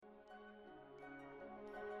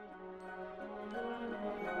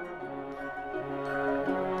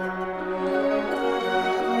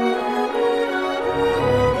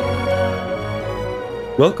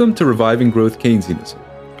Welcome to Reviving Growth Keynesianism,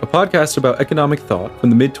 a podcast about economic thought from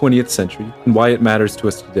the mid-20th century and why it matters to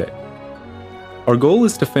us today. Our goal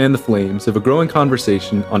is to fan the flames of a growing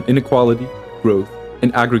conversation on inequality, growth,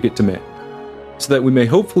 and aggregate demand, so that we may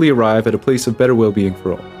hopefully arrive at a place of better well-being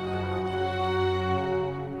for all.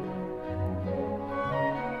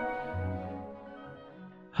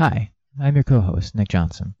 Hi, I'm your co-host, Nick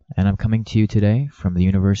Johnson, and I'm coming to you today from the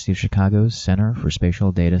University of Chicago's Center for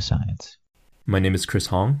Spatial Data Science. My name is Chris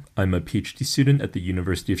Hong. I'm a PhD student at the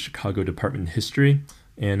University of Chicago Department of History,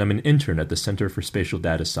 and I'm an intern at the Center for Spatial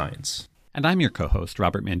Data Science. And I'm your co-host,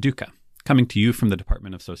 Robert Manduca, coming to you from the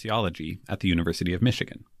Department of Sociology at the University of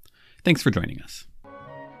Michigan. Thanks for joining us.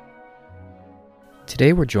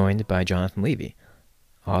 Today we're joined by Jonathan Levy,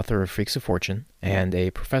 author of Freaks of Fortune and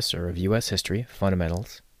a professor of U.S. History,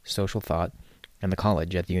 Fundamentals, Social Thought, and the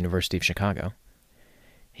College at the University of Chicago.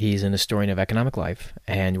 He's an historian of economic life,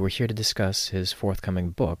 and we're here to discuss his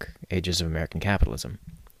forthcoming book, Ages of American Capitalism.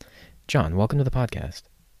 John, welcome to the podcast.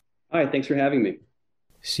 Hi, thanks for having me.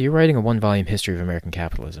 So you're writing a one-volume history of American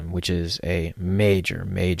capitalism, which is a major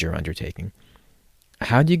undertaking.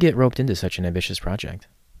 How do you get roped into such an ambitious project?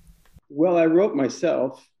 Well, I wrote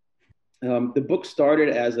myself. The book started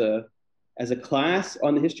as a class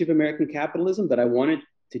on the history of American capitalism that I wanted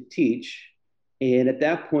to teach. And at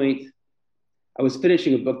that point, I was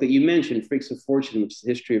finishing a book that you mentioned, Freaks of Fortune, which is the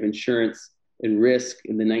history of insurance and risk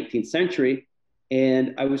in the 19th century.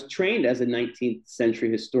 And I was trained as a 19th century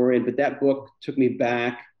historian, but that book took me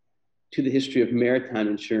back to the history of maritime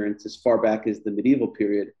insurance as far back as the medieval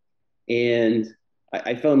period. And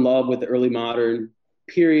I fell in love with the early modern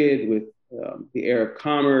period, with the era of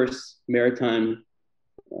commerce, maritime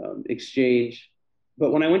exchange.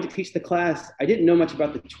 But when I went to teach the class, I didn't know much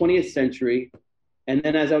about the 20th century. And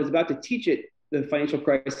then as I was about to teach it, the financial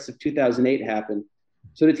crisis of 2008 happened.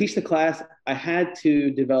 So to teach the class, I had to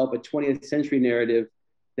develop a 20th century narrative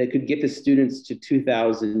that could get the students to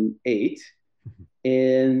 2008.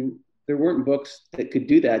 And there weren't books that could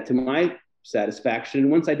do that to my satisfaction. And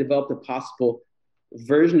once I developed a possible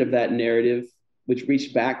version of that narrative, which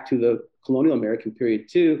reached back to the colonial American period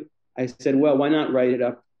too, I said, well, why not write it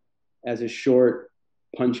up as a short,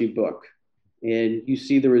 punchy book? And you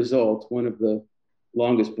see the result, one of the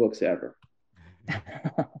longest books ever.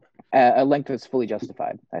 A length that's fully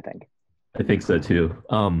justified, I think. I think so too.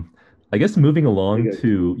 I guess moving along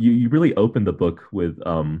to, you really opened the book with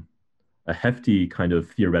a hefty kind of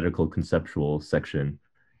theoretical conceptual section.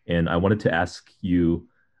 And I wanted to ask you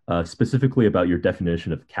specifically about your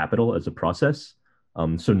definition of capital as a process.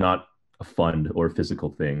 So not a fund or a physical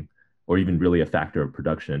thing, or even really a factor of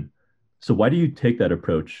production. So why do you take that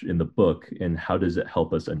approach in the book, and how does it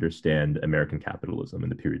help us understand American capitalism in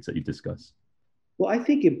the periods that you discuss? Well, I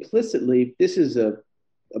think implicitly, this is a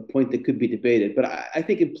point that could be debated, but I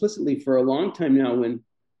think implicitly for a long time now, when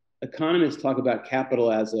economists talk about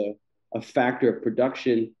capital as a factor of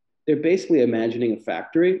production, they're basically imagining a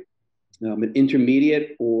factory, an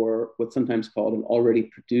intermediate, or what's sometimes called an already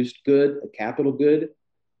produced good, a capital good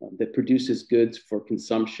that produces goods for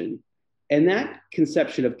consumption. And that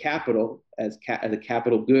conception of capital as a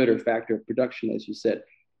capital good or factor of production, as you said,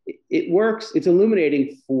 it works. It's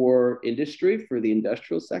illuminating for industry, for the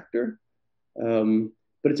industrial sector.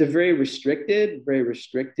 But it's a very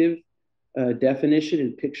restrictive definition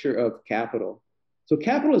and picture of capital. So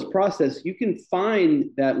capital as process, you can find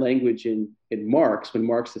that language in Marx, when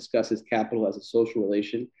Marx discusses capital as a social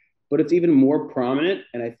relation, but it's even more prominent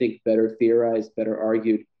and I think better theorized, better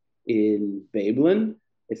argued in Veblen.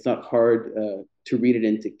 It's not hard to read it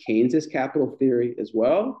into Keynes's capital theory as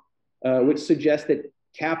well, which suggests that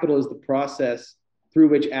capital is the process through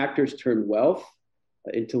which actors turn wealth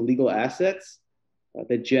into legal assets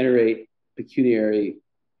that generate pecuniary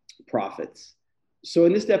profits. So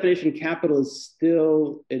in this definition, capital is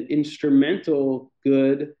still an instrumental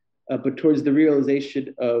good, but towards the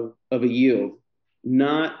realization of a yield,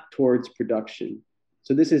 not towards production.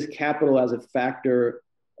 So this is capital as a factor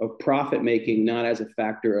of profit making, not as a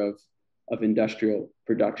factor of industrial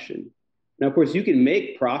production. Now, of course, you can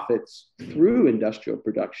make profits through industrial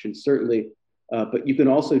production, certainly, but you can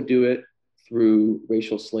also do it through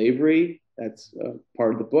racial slavery. That's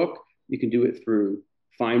part of the book. You can do it through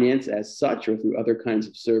finance as such, or through other kinds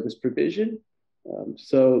of service provision.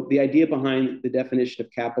 So the idea behind the definition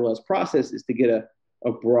of capital as process is to get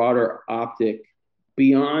a broader optic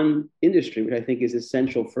beyond industry, which I think is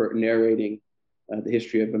essential for narrating the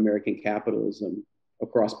history of American capitalism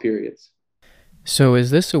across periods. So is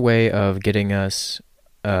this a way of getting us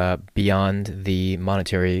beyond the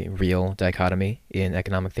monetary real dichotomy in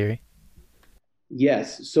economic theory?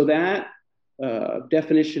 Yes. So that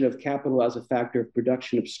definition of capital as a factor of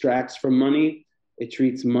production abstracts from money. It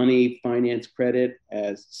treats money, finance, credit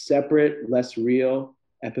as separate, less real,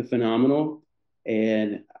 epiphenomenal.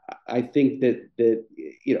 And I think that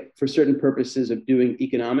for certain purposes of doing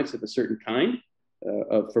economics of a certain kind,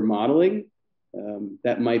 for modeling,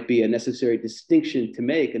 that might be a necessary distinction to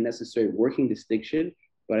make, a necessary working distinction.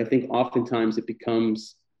 But I think oftentimes it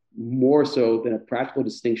becomes more so than a practical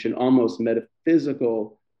distinction, almost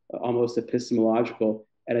metaphysical, almost epistemological.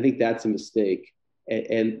 And I think that's a mistake.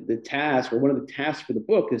 And the task, or one of the tasks for the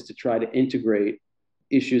book, is to try to integrate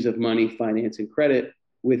issues of money, finance, and credit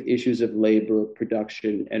with issues of labor,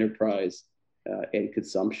 production, enterprise, and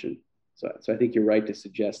consumption. So I think you're right to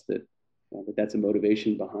suggest that that's a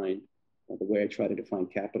motivation behind the way I try to define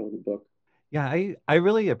capital in the book. Yeah, I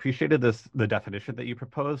really appreciated the definition that you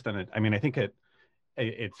proposed, and I think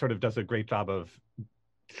it sort of does a great job of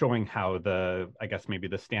showing how maybe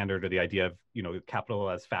the standard or the idea of capital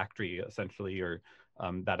as factory essentially, or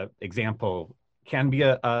that example can be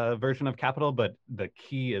a version of capital, but the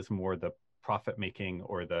key is more the profit making,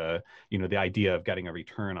 or the idea of getting a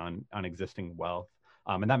return on existing wealth,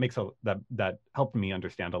 and that makes that helped me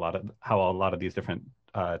understand how a lot of these different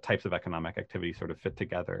types of economic activity sort of fit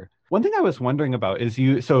together. One thing I was wondering about is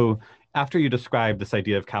so after you describe this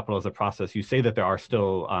idea of capital as a process, you say that there are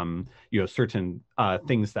still certain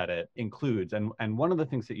things that it includes, and one of the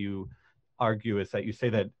things that you argue is that you say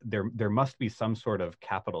that there must be some sort of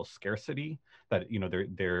capital scarcity, that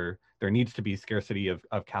there needs to be scarcity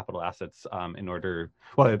of capital assets in order.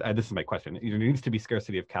 Well, this is my question. There needs to be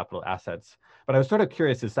scarcity of capital assets, but I was sort of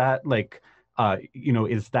curious: is that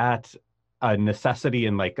is that a necessity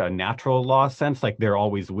in like a natural law sense, like there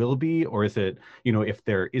always will be, or is it, if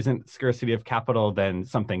there isn't scarcity of capital, then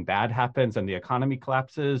something bad happens and the economy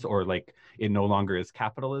collapses, or like it no longer is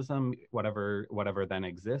capitalism, whatever then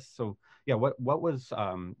exists? So yeah,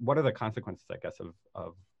 what are the consequences, I guess,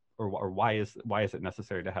 or why is it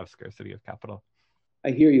necessary to have scarcity of capital? I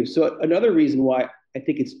hear you. So another reason why I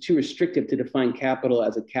think it's too restrictive to define capital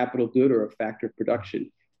as a capital good or a factor of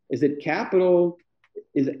production is that capital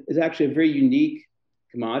is actually a very unique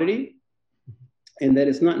commodity, and that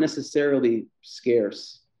it's not necessarily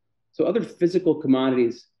scarce. So other physical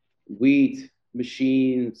commodities, wheat,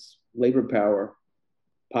 machines, labor power,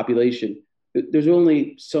 population, there's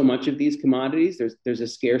only so much of these commodities. There's a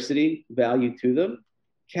scarcity value to them.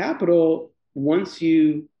 Capital, once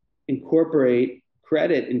you incorporate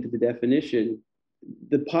credit into the definition,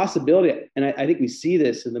 the possibility, and I think we see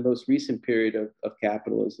this in the most recent period of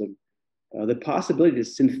capitalism, the possibility to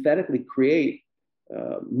synthetically create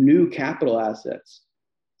new capital assets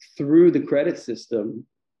through the credit system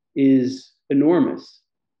is enormous.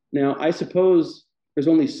 Now, I suppose there's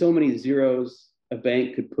only so many zeros a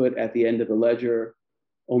bank could put at the end of the ledger,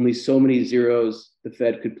 only so many zeros the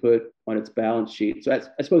Fed could put on its balance sheet. So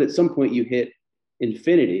I suppose at some point you hit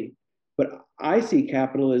infinity. But I see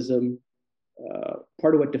capitalism,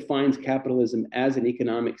 part of what defines capitalism as an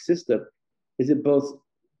economic system is it both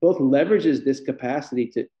leverages this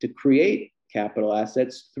capacity to create capital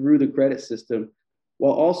assets through the credit system,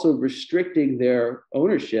 while also restricting their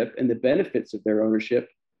ownership and the benefits of their ownership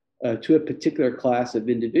to a particular class of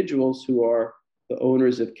individuals who are the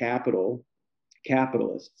owners of capital,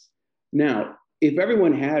 capitalists. Now, if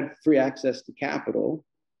everyone had free access to capital,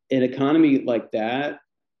 an economy like that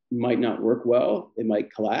might not work well. It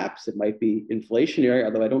might collapse. It might be inflationary,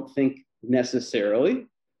 although I don't think necessarily.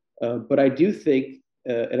 But I do think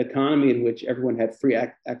an economy in which everyone had free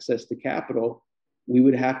access to capital, we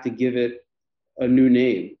would have to give it a new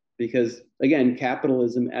name, because again,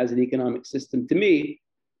 capitalism as an economic system to me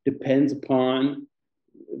depends upon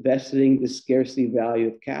vesting the scarcity value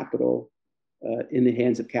of capital in the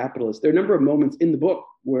hands of capitalists. There are a number of moments in the book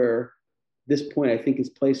where this point, I think, is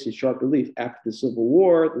placed in sharp relief. After the Civil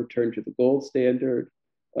War, the return to the gold standard,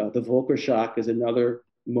 the Volcker shock is another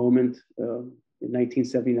moment in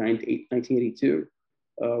 1979 to 1982.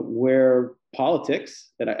 Where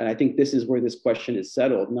politics, and I think this is where this question is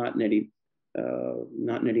settled, not in any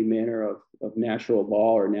manner of natural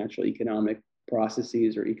law or natural economic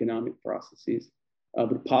processes or economic processes,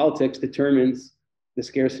 but politics determines the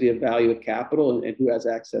scarcity of value of capital and who has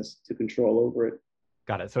access to control over it.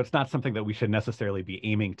 Got it. So it's not something that we should necessarily be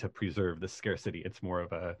aiming to preserve the scarcity. It's more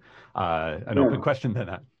of an open question than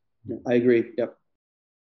that. I agree. Yep.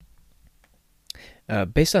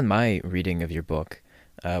 Based on my reading of your book,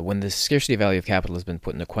 when the scarcity value of capital has been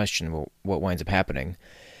put into question, what winds up happening,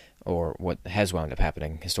 or what has wound up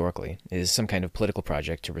happening historically, is some kind of political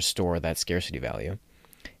project to restore that scarcity value.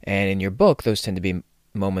 And in your book, those tend to be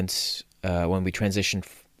moments when we transition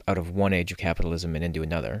out of one age of capitalism and into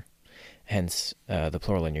another. hence the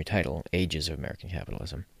plural in your title, Ages of American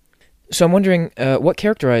Capitalism. So I'm wondering, what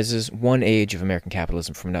characterizes one age of American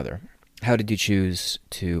capitalism from another? How did you choose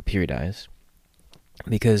to periodize?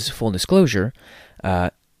 Because, full disclosure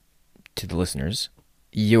to the listeners,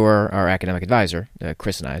 you're our academic advisor,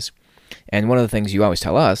 Chris and I's, and one of the things you always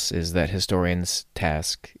tell us is that historians'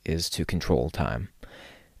 task is to control time.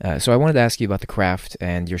 So I wanted to ask you about the craft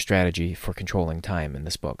and your strategy for controlling time in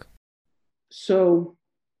this book. So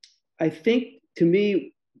I think, to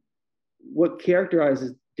me, what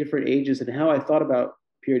characterizes different ages and how I thought about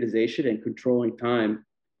periodization and controlling time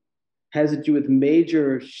has to do with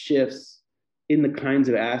major shifts in the kinds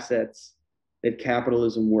of assets that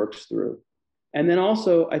capitalism works through. And then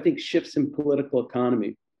also, I think, shifts in political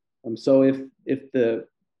economy. So if the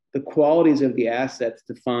qualities of the assets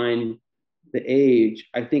define the age,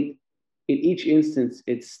 I think in each instance,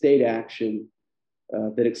 it's state action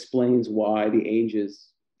that explains why the ages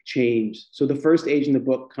change. So the first age in the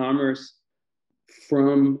book, commerce,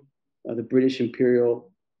 from the British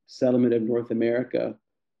imperial settlement of North America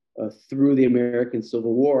through the American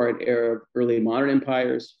Civil War, an era of early modern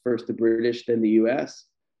empires, first the British, then the US,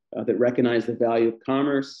 that recognize the value of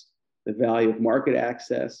commerce, the value of market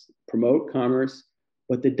access, promote commerce,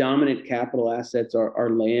 but the dominant capital assets are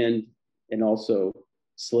land and also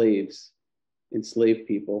slaves, enslaved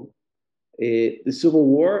people. The Civil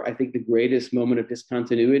War, I think the greatest moment of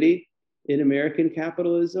discontinuity in American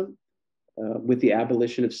capitalism, with the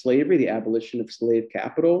abolition of slavery, the abolition of slave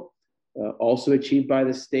capital, also achieved by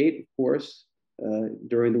the state, of course,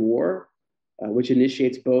 during the war, which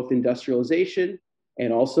initiates both industrialization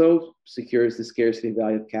and also secures the scarcity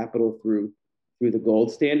value of capital through the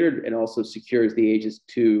gold standard, and also secures the age's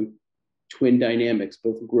two twin dynamics,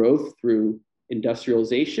 both growth through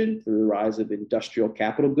industrialization, through the rise of industrial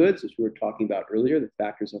capital goods, as we were talking about earlier, the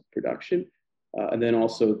factors of production, and then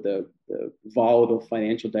also the volatile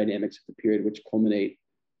financial dynamics of the period, which culminate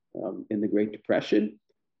in the Great Depression.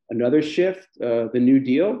 Another shift, the New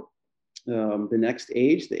Deal, the next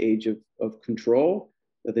age, the age of control.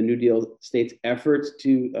 The New Deal states efforts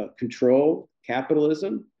to control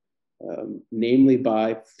capitalism, namely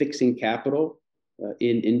by fixing capital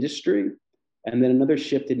in industry. And then another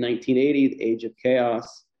shift in 1980, the age of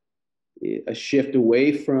chaos, a shift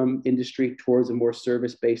away from industry towards a more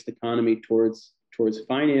service-based economy, towards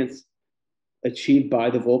finance, achieved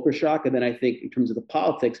by the Volcker shock. And then I think in terms of the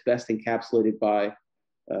politics, best encapsulated by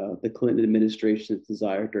the Clinton administration's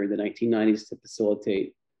desire during the 1990s to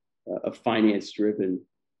facilitate a finance-driven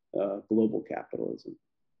global capitalism.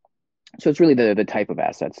 So it's really the type of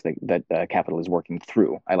assets that capital is working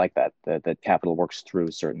through. I like that capital works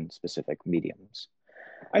through certain specific mediums.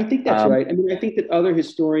 I think that's right. I mean, I think that other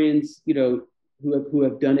historians, who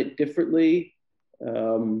have done it differently,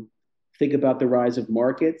 think about the rise of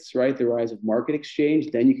markets, right? The rise of market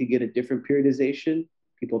exchange. Then you could get a different periodization.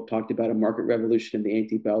 People have talked about a market revolution in the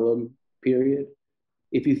antebellum period.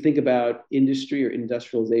 If you think about industry or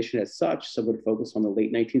industrialization as such, some would focus on the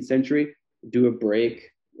late 19th century, do a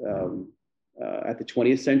break at the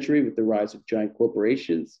 20th century with the rise of giant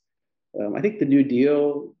corporations. I think the New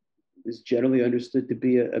Deal is generally understood to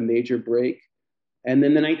be a major break. And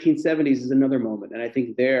then the 1970s is another moment. And I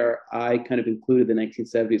think there I kind of included the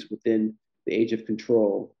 1970s within the age of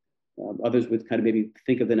control. Others would kind of maybe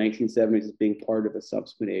think of the 1970s as being part of a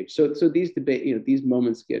subsequent age. So these these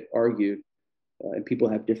moments get argued, and people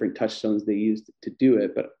have different touchstones they use to do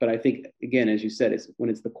it. But I think, again, as you said, it's when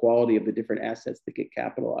it's the quality of the different assets that get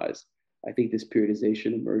capitalized, I think this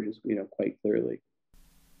periodization emerges, quite clearly.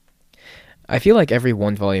 I feel like every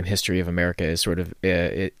one-volume history of America is sort of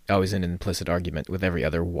always an implicit argument with every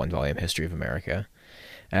other one-volume history of America.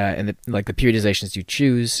 And the periodizations you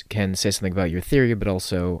choose can say something about your theory, but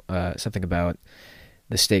also something about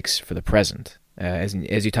the stakes for the present. As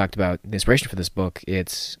you talked about, the inspiration for this book,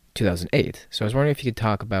 it's 2008. So I was wondering if you could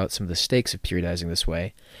talk about some of the stakes of periodizing this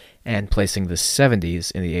way and placing the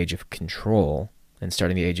 70s in the age of control and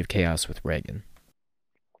starting the age of chaos with Reagan.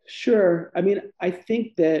 Sure. I mean, I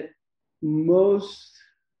think that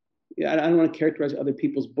I don't want to characterize other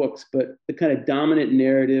people's books, but the kind of dominant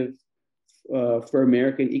narrative for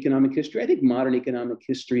American economic history, I think modern economic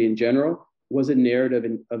history in general, was a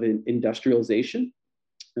narrative of industrialization.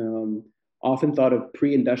 Often thought of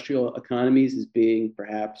pre-industrial economies as being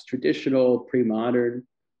perhaps traditional, pre-modern,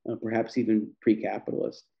 perhaps even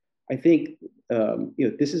pre-capitalist. I think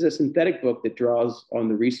this is a synthetic book that draws on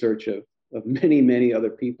the research of many, many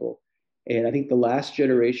other people. And I think the last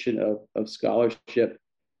generation of scholarship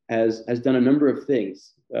has done a number of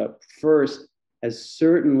things. First, has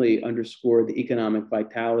certainly underscored the economic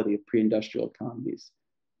vitality of pre-industrial economies.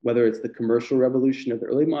 whether it's the commercial revolution of the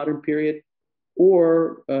early modern period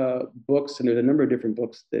or books, and there's a number of different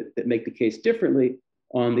books that make the case differently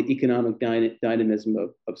on the economic dynamism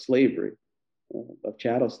of slavery, of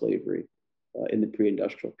chattel slavery in the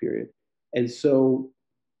pre-industrial period. And so,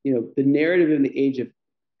 the narrative in the age of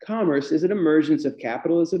commerce is an emergence of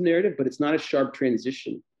capitalism narrative, but it's not a sharp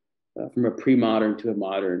transition from a pre-modern to a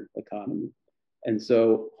modern economy. And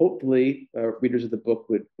so hopefully readers of the book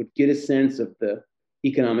would get a sense of the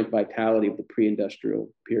economic vitality of the pre-industrial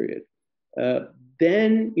period.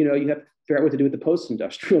 Then, you have to figure out what to do with the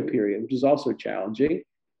post-industrial period, which is also challenging.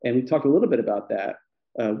 And we talked a little bit about that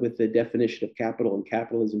with the definition of capital and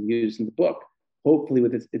capitalism used in the book, hopefully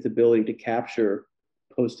with its ability to capture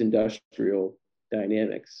post-industrial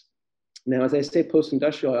dynamics. Now, as I say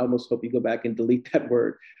post-industrial, I almost hope you go back and delete that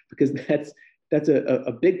word, because that's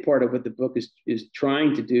a big part of what the book is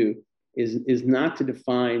trying to do, is not to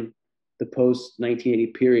define the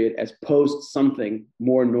post-1980 period as post something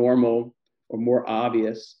more normal or more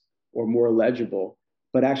obvious or more legible,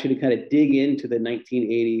 but actually to kind of dig into the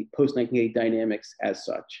post-1980 dynamics as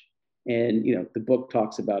such. And, the book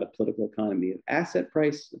talks about a political economy of asset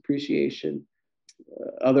price appreciation,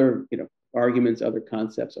 other, arguments, other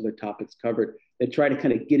concepts, other topics covered that try to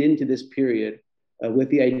kind of get into this period with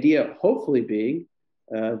the idea, hopefully being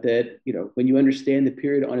that, when you understand the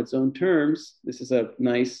period on its own terms, this is a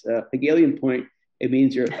nice Hegelian point. It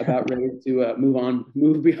means you're about ready to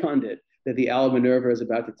move beyond it, that the Ala Minerva is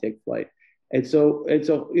about to take flight. And so,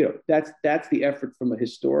 that's the effort from a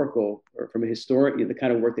historical, or from a historian, the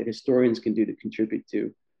kind of work that historians can do to contribute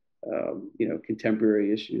to,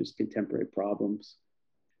 contemporary issues, contemporary problems.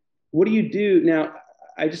 What do you do now?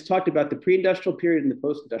 I just talked about the pre-industrial period and the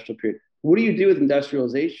post-industrial period. What do you do with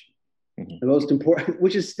industrialization? Mm-hmm. The most important,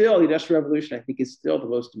 which is still the Industrial Revolution, I think, is still the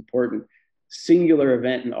most important singular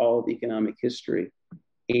event in all of economic history.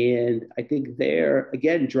 And I think there,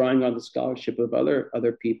 again, drawing on the scholarship of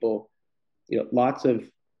other people,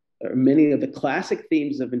 many of the classic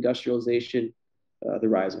themes of industrialization, the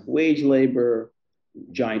rise of wage labor,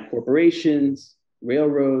 giant corporations,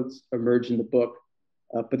 railroads emerge in the book.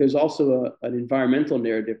 But there's also an environmental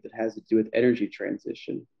narrative that has to do with energy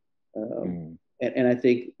transition. And I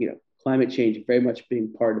think, climate change very much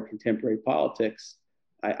being part of contemporary politics,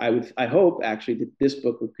 I hope actually that this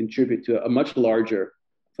book would contribute to a much larger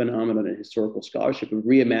phenomenon in historical scholarship of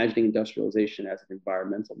reimagining industrialization as an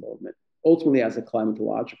environmental movement, ultimately as a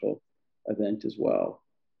climatological event as well.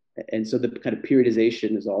 And so the kind of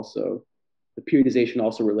periodization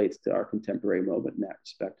also relates to our contemporary moment in that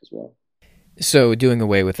respect as well. So doing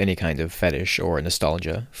away with any kind of fetish or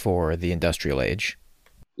nostalgia for the industrial age.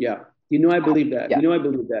 Yeah. I believe that. Yeah. I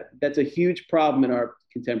believe that. That's a huge problem in our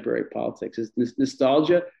contemporary politics, is this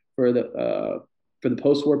nostalgia for the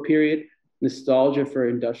post-war period, nostalgia for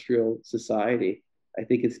industrial society. I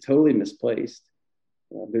think it's totally misplaced.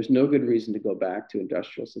 There's no good reason to go back to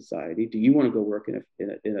industrial society. Do you want to go work in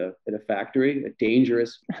a factory, a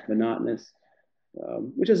dangerous, monotonous,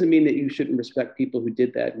 which doesn't mean that you shouldn't respect people who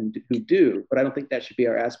did that and who do, but I don't think that should be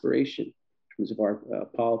our aspiration in terms of our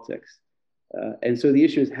politics. And so the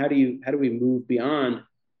issue is, how do we move beyond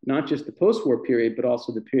not just the post-war period, but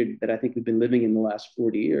also the period that I think we've been living in the last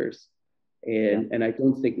 40 years. And I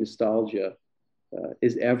don't think nostalgia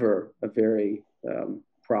is ever a very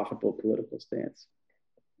profitable political stance.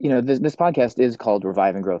 This podcast is called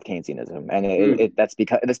Reviving Growth Keynesianism, and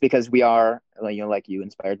that's because we are, like you,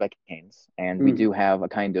 inspired by Keynes, and we do have a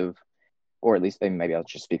kind of, or at least maybe I'll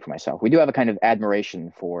just speak for myself, we do have a kind of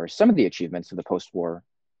admiration for some of the achievements of the post-war,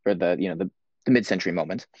 or the mid-century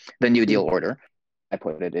moment, the New Deal order. I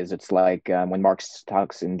put it is, it's like when Marx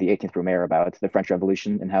talks in the 18th Brumaire about the French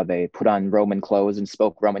Revolution and how they put on Roman clothes and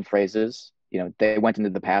spoke Roman phrases. They went into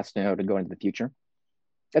the past in order to go into the future.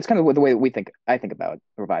 That's kind of the way that I think about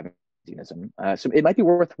reviving Keynesianism. So it might be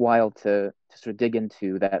worthwhile to sort of dig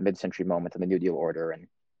into that mid-century moment of the New Deal order and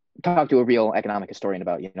talk to a real economic historian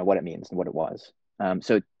about what it means and what it was.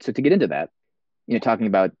 So to get into that, talking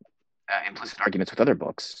about implicit arguments with other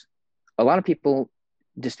books, a lot of people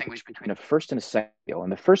distinguish between a first and a second deal.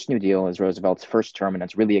 And the first New Deal is Roosevelt's first term, and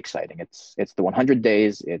it's really exciting. It's the 100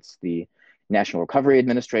 days, it's the National Recovery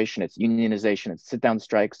Administration, it's unionization, it's sit-down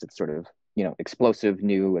strikes, it's sort of explosive,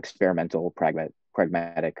 new, experimental,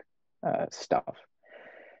 pragmatic stuff.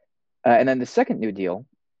 And then the second New Deal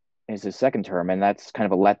is his second term, and that's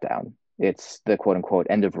kind of a letdown. It's the quote-unquote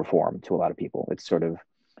end of reform to a lot of people. It's sort of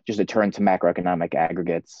just a turn to macroeconomic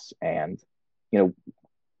aggregates and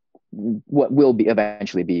what will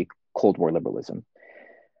eventually be Cold War liberalism.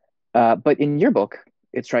 But in your book,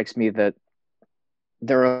 it strikes me that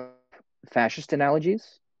there are fascist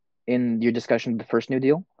analogies in your discussion of the first New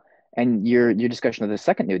Deal. And your discussion of the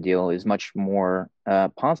second New Deal is much more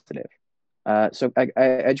positive. So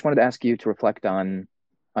I just wanted to ask you to reflect on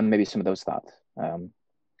maybe some of those thoughts.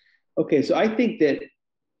 Okay, so I think that,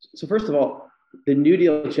 so first of all, the New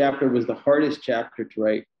Deal chapter was the hardest chapter to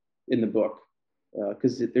write in the book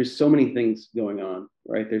because there's so many things going on,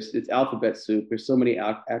 right? It's alphabet soup. There's so many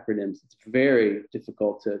acronyms. It's very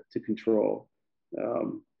difficult to control.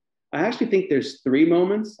 I actually think there's three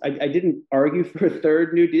moments. I didn't argue for a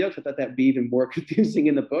third New Deal because I thought that'd be even more confusing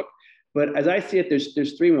in the book. But as I see it,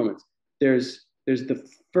 there's three moments. There's the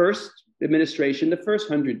first administration, the first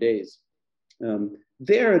 100 days.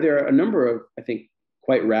 There are a number of, I think,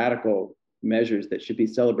 quite radical measures that should be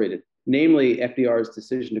celebrated, namely FDR's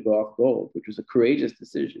decision to go off gold, which was a courageous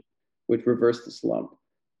decision, which reversed the slump.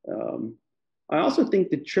 I also think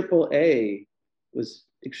the AAA was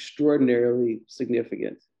extraordinarily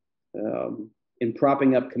significant in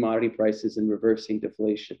propping up commodity prices and reversing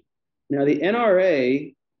deflation. Now, the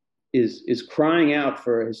NRA is crying out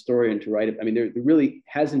for a historian to write it. I mean, there really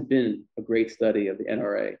hasn't been a great study of the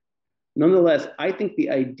NRA. Nonetheless, I think the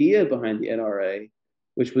idea behind the NRA,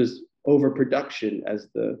 which was overproduction as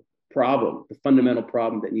the problem, the fundamental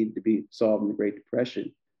problem that needed to be solved in the Great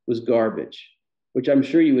Depression, was garbage, which I'm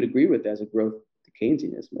sure you would agree with as a growth to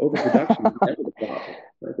Keynesianism. Overproduction is never the problem.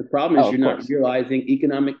 Right? The problem is you're not realizing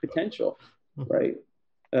economic potential, right?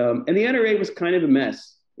 And the NRA was kind of a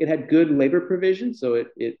mess. It had good labor provisions, so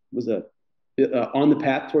it was on the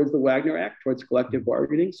path towards the Wagner Act, towards collective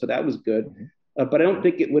bargaining, so that was good. But I don't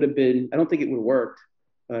think it would have worked.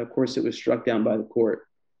 Of course, it was struck down by the court.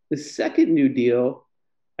 The second New Deal,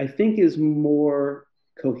 I think, is more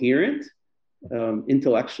coherent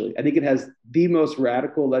intellectually. I think it has the most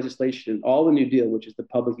radical legislation in all the New Deal, which is the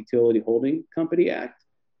Public Utility Holding Company Act,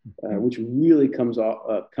 which really comes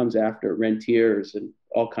after rentiers and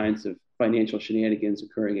all kinds of financial shenanigans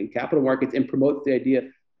occurring in capital markets and promotes the idea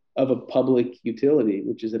of a public utility,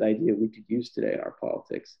 which is an idea we could use today in our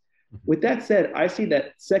politics. With that said, I see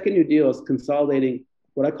that second New Deal is consolidating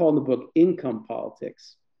what I call in the book income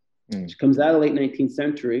politics, which comes out of the late 19th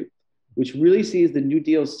century, which really sees the New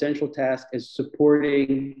Deal's central task as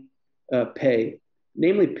supporting pay,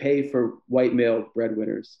 namely pay for white male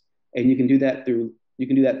breadwinners. And you can do that through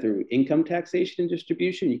income taxation and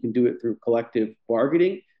distribution. You can do it through collective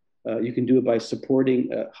bargaining. You can do it by supporting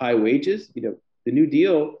high wages. The New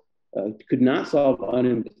Deal could not solve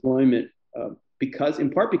unemployment in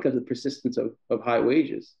part because of the persistence of high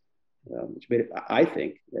wages, which made it, I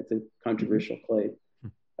think, that's a controversial claim.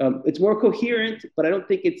 It's more coherent, but I don't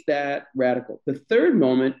think it's that radical. The third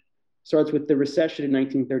moment starts with the recession in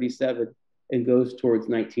 1937 and goes towards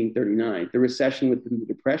 1939. The recession within the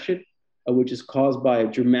Depression, which is caused by a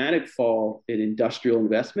dramatic fall in industrial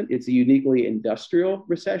investment. It's a uniquely industrial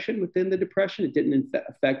recession within the Depression. It didn't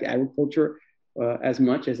affect agriculture as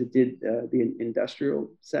much as it did the industrial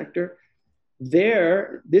sector.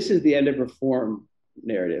 This is the end of reform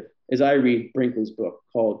narrative, as I read Brinkley's book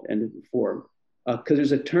called End of Reform, because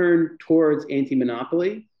there's a turn towards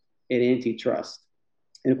anti-monopoly and antitrust.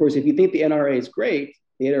 And of course, if you think the NRA is great,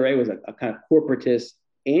 the NRA was a kind of corporatist,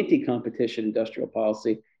 anti-competition industrial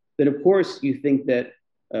policy, then of course you think that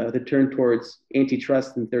the turn towards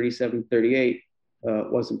antitrust in 37, 38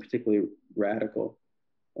 wasn't particularly radical.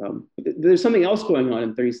 There's something else going on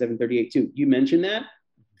in 37, 38 too. You mentioned that.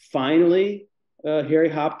 Finally, Harry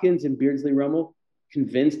Hopkins and Beardsley Ruml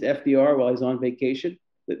convinced FDR while he's on vacation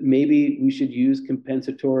that maybe we should use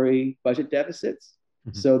compensatory budget deficits.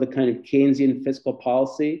 So the kind of Keynesian fiscal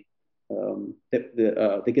policy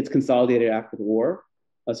that gets consolidated after the war.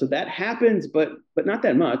 So that happens, but not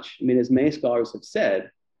that much. I mean, as many scholars have said,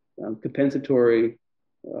 compensatory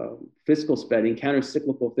fiscal spending,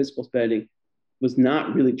 counter-cyclical fiscal spending was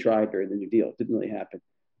not really tried during the New Deal. It didn't really happen.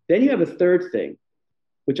 Then you have a third thing,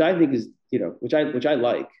 which I think is, which I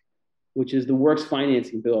like, which is the Works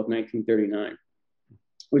Financing Bill of 1939,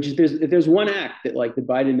 which is if there's one act that like the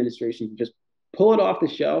Biden administration can just pull it off the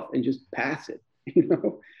shelf and just pass it.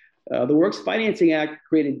 The Works Financing Act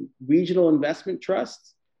created regional investment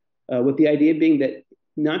trusts with the idea being that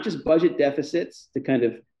not just budget deficits to kind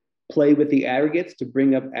of play with the aggregates to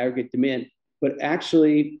bring up aggregate demand, but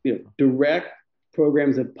actually direct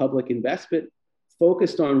programs of public investment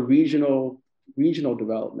focused on regional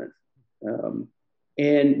development.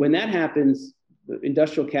 And when that happens, the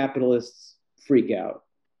industrial capitalists freak out.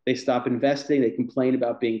 They stop investing. They complain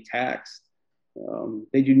about being taxed.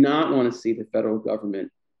 They do not want to see the federal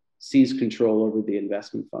government seize control over the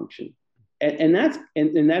investment function. And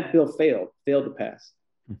that bill failed to pass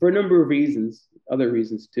for a number of reasons, other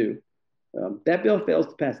reasons too. That bill fails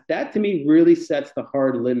to pass. That to me really sets the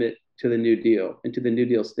hard limit to the New Deal and to the New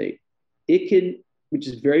Deal state. It can, which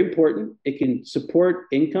is very important, it can support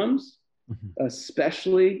incomes,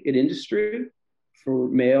 especially in industry for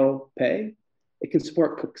male pay. It can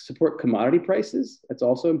support commodity prices. That's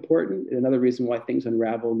also important. Another reason why things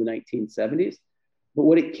unraveled in the 1970s. But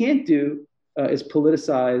what it can't do is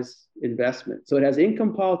politicize investment. So it has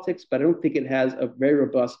income politics, but I don't think it has a very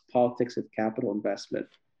robust politics of capital investment.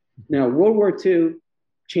 Now, World War II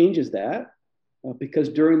changes that because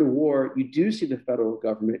during the war, you do see the federal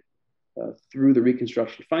government through the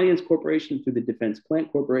Reconstruction Finance Corporation, through the Defense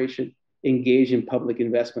Plant Corporation, engage in public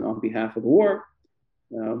investment on behalf of the war.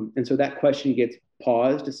 And so that question gets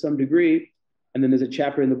paused to some degree. And then there's a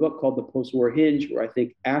chapter in the book called The Post-War Hinge, where I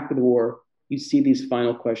think after the war, you see these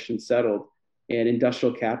final questions settled and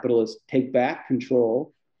industrial capitalists take back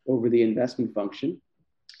control over the investment function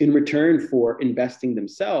in return for investing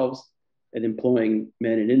themselves and employing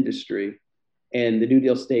men in industry. And the New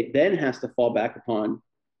Deal state then has to fall back upon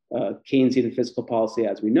Keynesian fiscal policy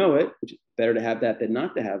as we know it, which is better to have that than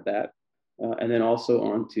not to have that. And then also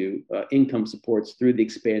onto income supports through the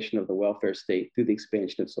expansion of the welfare state, through the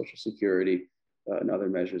expansion of Social Security and other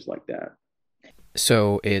measures like that.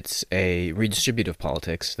 So it's a redistributive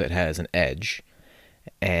politics that has an edge,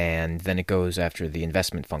 and then it goes after the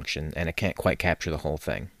investment function, and it can't quite capture the whole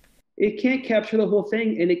thing. It can't capture the whole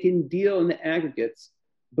thing, and it can deal in the aggregates,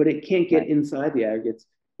 but it can't get inside the aggregates.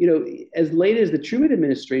 You know, as late as the Truman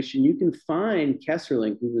administration, you can find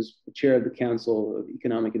Kesselring, who was the chair of the Council of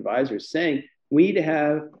Economic Advisors, saying we need to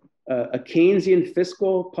have a Keynesian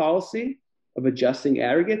fiscal policy of adjusting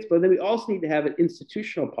aggregates, but then we also need to have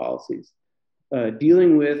institutional policies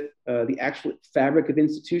dealing with the actual fabric of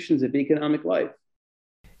institutions of economic life.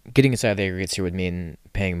 Getting inside the aggregates here would mean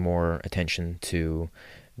paying more attention to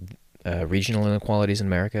regional inequalities in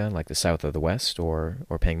America, like the South or the West, or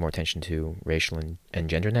paying more attention to racial and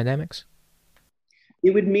gender dynamics?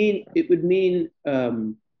 It would mean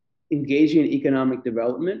engaging in economic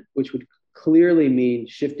development, which would clearly mean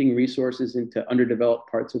shifting resources into underdeveloped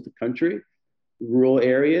parts of the country, rural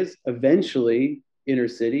areas, eventually inner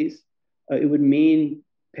cities. It would mean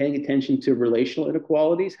paying attention to relational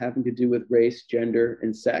inequalities having to do with race, gender,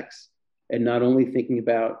 and sex, and not only thinking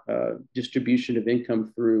about distribution of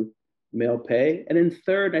income through male pay. And then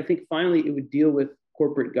third, I think finally, it would deal with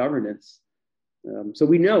corporate governance. So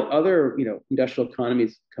we know other, industrial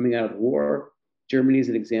economies coming out of the war. Germany is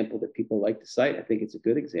an example that people like to cite. I think it's a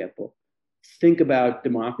good example. Think about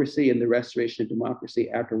democracy and the restoration of democracy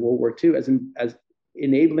after World War II as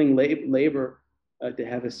enabling labor to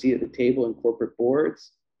have a seat at the table in corporate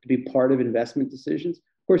boards, to be part of investment decisions.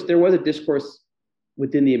 Of course, there was a discourse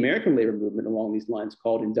within the American labor movement along these lines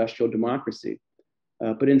called industrial democracy.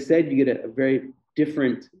 But instead, you get a very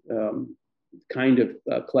different kind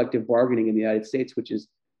of collective bargaining in the United States, which is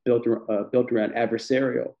built around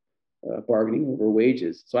adversarial bargaining over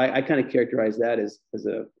wages. So I kind of characterize that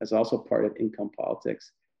as also part of income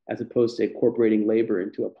politics, as opposed to incorporating labor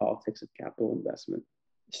into a politics of capital investment.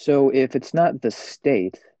 So if it's not the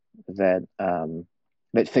state that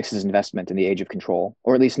fixes investment in the age of control,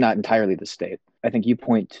 or at least not entirely the state, I think you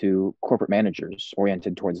point to corporate managers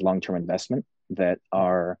oriented towards long-term investment that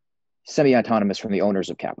are semi-autonomous from the owners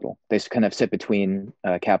of capital. They kind of sit between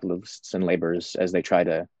capitalists and laborers as they try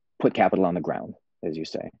to put capital on the ground, as you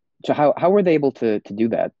say. So how were they able to do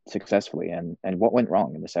that successfully, and what went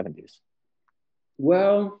wrong in the 70s?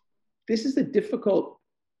 Well, this is a difficult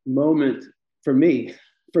moment for me,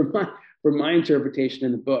 for my interpretation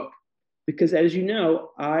in the book, because as you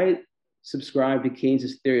know, I subscribe to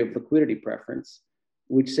Keynes' theory of liquidity preference,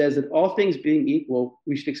 which says that all things being equal,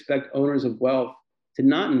 we should expect owners of wealth to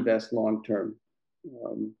not invest long-term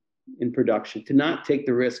in production, to not take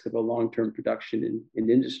the risk of a long-term production in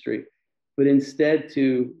industry, but instead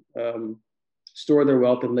to store their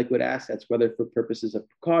wealth in liquid assets, whether for purposes of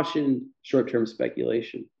precaution, short-term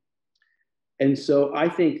speculation. And so I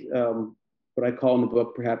think what I call in the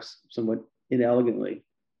book, perhaps somewhat inelegantly,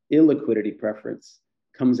 illiquidity preference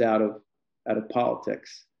comes out of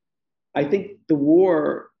politics. I think the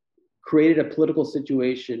war created a political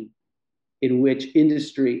situation in which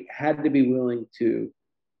industry had to be willing to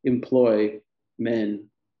employ men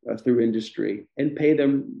through industry and pay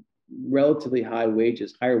them relatively high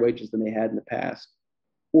wages, higher wages than they had in the past,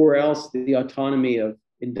 or else the autonomy of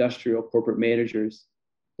industrial corporate managers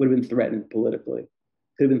would have been threatened politically.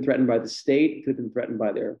 Could have been threatened by the state, could have been threatened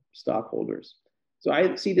by their stockholders. So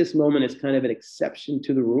I see this moment as kind of an exception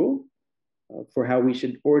to the rule for how we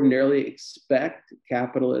should ordinarily expect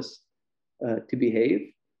capitalists to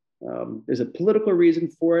behave. There's a political reason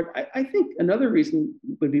for it. I think another reason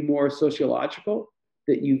would be more sociological,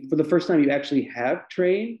 that you, for the first time, you actually have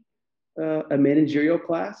trained a managerial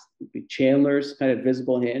class, Chandler's kind of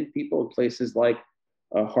visible hand people in places like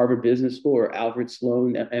Harvard Business School or Alfred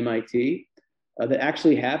Sloan at MIT, that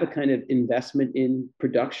actually have a kind of investment in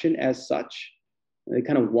production as such. They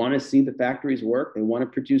kind of want to see the factories work. They want to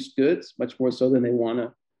produce goods much more so than they want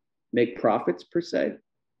to make profits per se.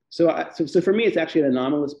 So for me, it's actually an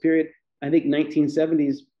anomalous period. I think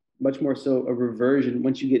 1970s, much more so a reversion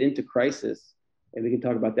once you get into crisis, and we can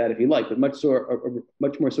talk about that if you like, but much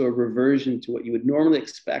more so a reversion to what you would normally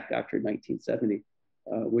expect after 1970,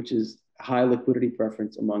 which is high liquidity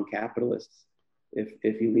preference among capitalists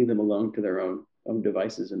if you leave them alone to their own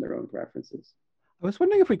devices and their own preferences. I was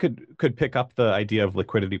wondering if we could pick up the idea of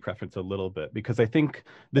liquidity preference a little bit, because I think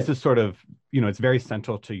this is sort of, it's very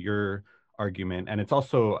central to your argument. And it's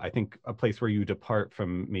also, I think, a place where you depart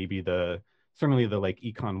from maybe certainly the like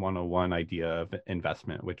Econ 101 idea of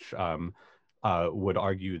investment, which would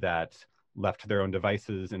argue that left to their own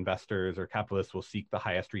devices, investors or capitalists will seek the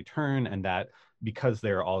highest return, and that because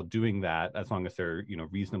they're all doing that, as long as they're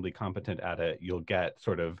reasonably competent at it, you'll get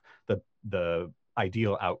sort of the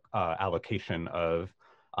ideal allocation of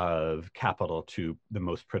capital to the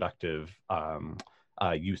most productive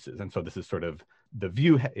uses. And so this is sort of the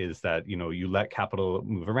view is that you let capital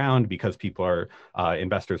move around because people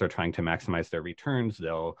investors are trying to maximize their returns.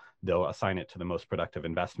 They'll assign it to the most productive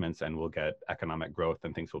investments, and we'll get economic growth,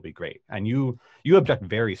 and things will be great. And you object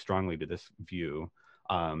very strongly to this view.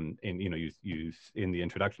 And you in the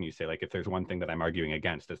introduction you say, like, if there's one thing that I'm arguing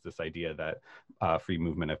against, is this idea that free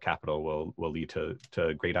movement of capital will lead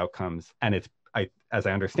to great outcomes. And as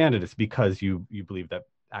I understand it, it's because you believe that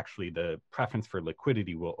actually the preference for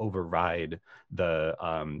liquidity will override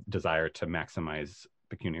the desire to maximize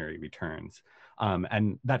pecuniary returns.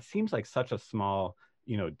 And that seems like such a small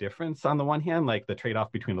difference on the one hand, like the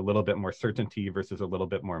trade-off between a little bit more certainty versus a little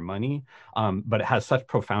bit more money, but it has such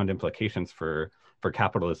profound implications for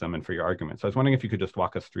capitalism and for your argument. So I was wondering if you could just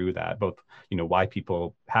walk us through that, both why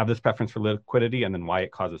people have this preference for liquidity, and then why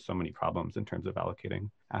it causes so many problems in terms of allocating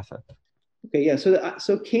assets. Okay, yeah.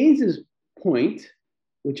 So Keynes's point,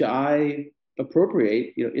 which I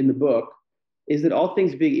appropriate, in the book, is that all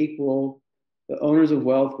things being equal, the owners of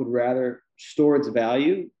wealth would rather store its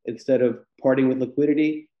value instead of parting with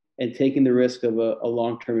liquidity and taking the risk of a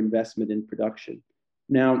long-term investment in production.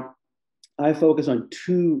 Now, I focus on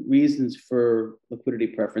two reasons for liquidity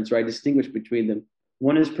preference, or I distinguish between them.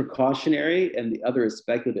 One is precautionary and the other is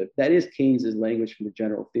speculative. That is Keynes's language from the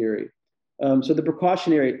general theory. So the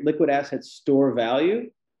precautionary, liquid assets store value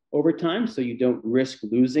over time, so you don't risk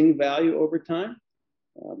losing value over time.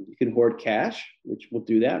 You can hoard cash, which will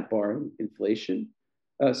do that, barring inflation.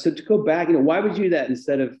 So to go back, why would you do that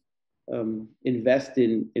instead of invest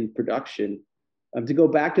in production? To go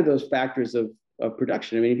back to those factors of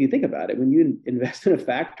production. I mean, if you think about it, when you invest in a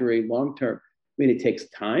factory long term, it takes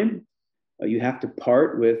time. You have to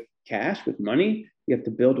part with cash, with money. You have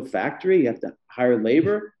to build a factory. You have to hire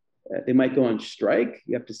labor. They might go on strike.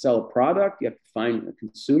 You have to sell a product. You have to find a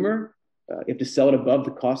consumer. You have to sell it above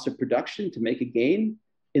the cost of production to make a gain.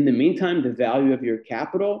 In the meantime, the value of your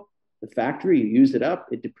capital, the factory, you use it up,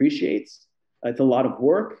 it depreciates. It's a lot of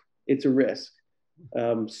work. It's a risk.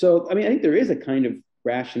 So, I think there is a kind of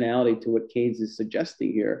rationality to what Keynes is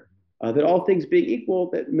suggesting here, that all things being equal,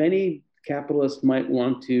 that many capitalists might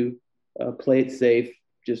want to play it safe,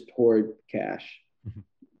 just hoard cash. Mm-hmm.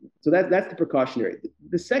 So that's the precautionary.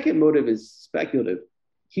 The second motive is speculative.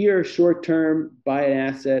 Here, short term, buy an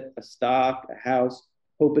asset, a stock, a house,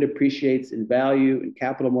 hope it appreciates in value in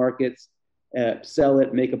capital markets, sell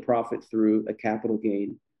it, make a profit through a capital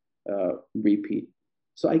gain repeat.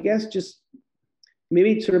 So I guess just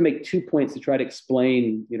maybe sort of make 2 points to try to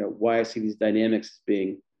explain, why I see these dynamics as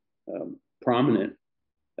being prominent.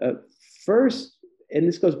 First, and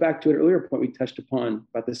this goes back to an earlier point we touched upon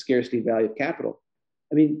about the scarcity value of capital.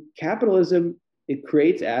 Capitalism, it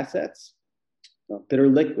creates assets that are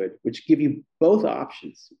liquid, which give you both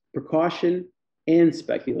options, precaution and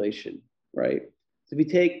speculation, right? So if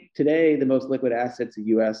you take today, the most liquid asset's a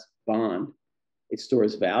US bond. It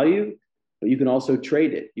stores value, but you can also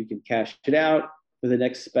trade it. You can cash it out for the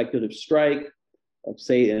next speculative strike,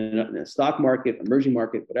 say in a stock market, emerging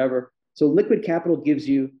market, whatever. So liquid capital gives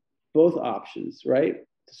you both options, right?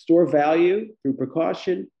 To store value through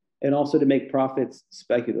precaution and also to make profits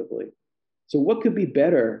speculatively. So what could be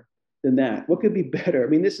better than that? What could be better?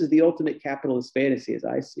 This is the ultimate capitalist fantasy as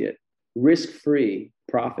I see it, risk-free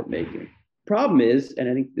profit making. Problem is, and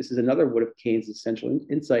I think this is another one of Keynes' essential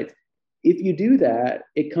insights, if you do that,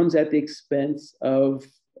 it comes at the expense of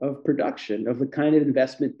production, of the kind of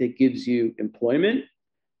investment that gives you employment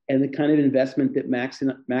and the kind of investment that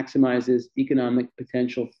maximizes economic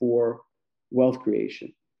potential for wealth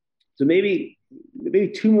creation. So maybe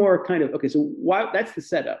two more kind of, okay, so why, that's the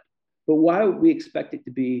setup, but why would we expect it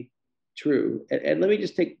to be true? And let me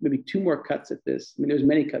just take maybe two more cuts at this. I mean, there's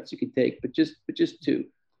many cuts you could take, but just two.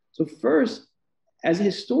 So first, as a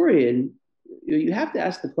historian, you have to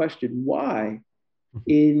ask the question, why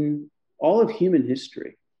in all of human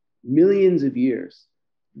history, millions of years,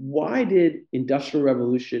 why did industrial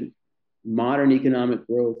revolution, modern economic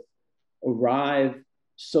growth arrive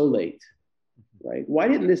so late, right? Why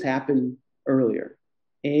didn't this happen earlier?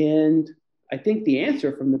 And I think the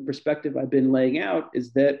answer from the perspective I've been laying out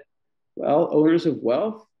is that, well, owners of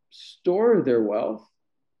wealth store their wealth.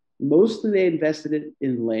 Mostly they invested it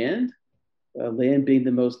in land, land being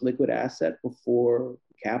the most liquid asset before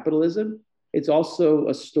capitalism. It's also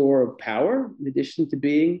a store of power, in addition to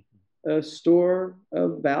being a store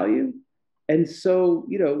of value. And so,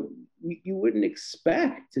 you wouldn't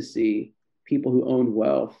expect to see people who own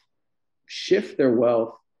wealth shift their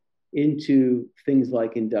wealth into things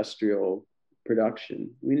like industrial production.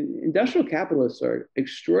 I mean, industrial capitalists are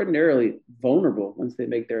extraordinarily vulnerable once they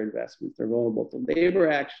make their investments. They're vulnerable to labor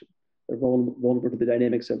action. They're vulnerable to the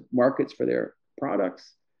dynamics of markets for their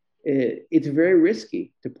products. It's very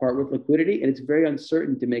risky to part with liquidity, and it's very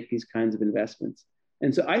uncertain to make these kinds of investments.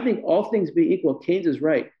 And so I think all things being equal, Keynes is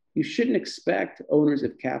right. You shouldn't expect owners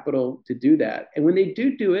of capital to do that. And when they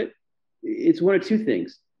do it, it's one of two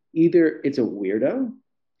things. Either it's a weirdo,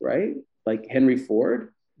 right? Like Henry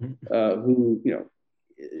Ford, who,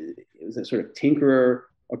 was a sort of tinkerer,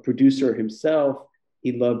 a producer himself.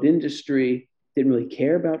 He loved industry, didn't really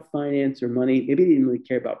care about finance or money. Maybe he didn't really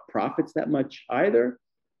care about profits that much either.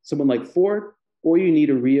 Someone like Ford, or you need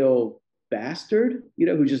a real bastard,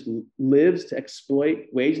 who just lives to exploit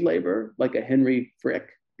wage labor, like a Henry Frick.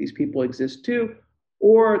 These people exist too.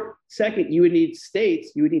 Or second, you would need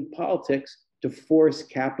states, you would need politics to force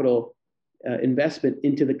capital investment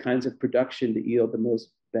into the kinds of production that yield the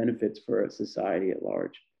most benefits for a society at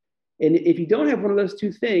large. And if you don't have one of those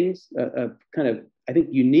two things, a kind of, I think,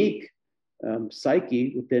 unique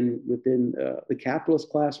psyche within the capitalist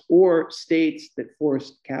class, or states that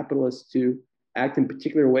force capitalists to act in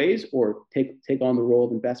particular ways or take on the role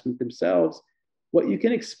of investment themselves, what you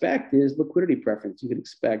can expect is liquidity preference. You can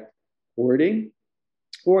expect hoarding,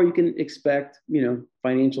 or you can expect,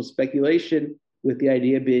 financial speculation, with the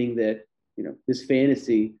idea being that, this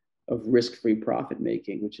fantasy of risk-free profit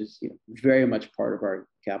making, which is, very much part of our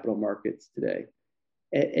capital markets today.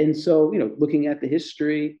 And so, looking at the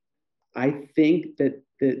history, I think that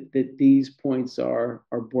these points are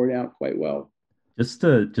borne out quite well. Just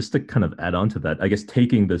to kind of add on to that, I guess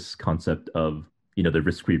taking this concept of, the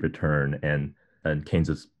risk-free return and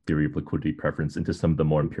Keynes's theory of liquidity preference into some of the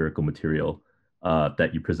more empirical material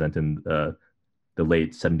that you present in the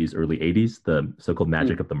late 70s, early 80s, the so-called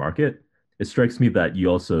magic of the market, it strikes me that you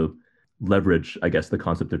also leverage, I guess, the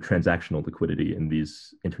concept of transactional liquidity in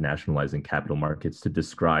these internationalizing capital markets to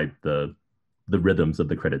describe the rhythms of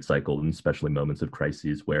the credit cycle, and especially moments of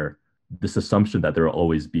crises, where this assumption that there will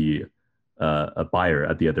always be a buyer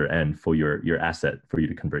at the other end for your asset, for you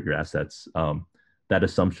to convert your assets, that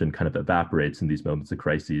assumption kind of evaporates in these moments of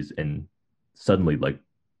crises, and suddenly, like,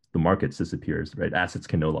 the market disappears, right? Assets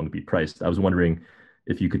can no longer be priced. I was wondering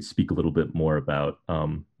if you could speak a little bit more about,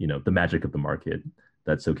 the magic of the market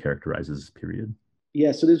that so characterizes this period.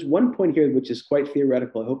 Yeah, so there's one point here which is quite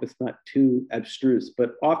theoretical. I hope it's not too abstruse,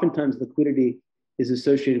 but oftentimes liquidity is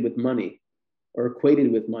associated with money or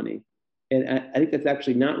equated with money. And I think that's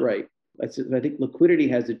actually not right. I think liquidity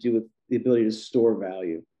has to do with the ability to store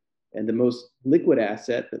value. And the most liquid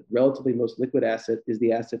asset, the relatively most liquid asset, is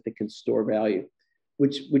the asset that can store value,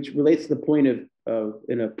 which relates to the point of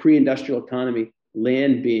in a pre-industrial economy,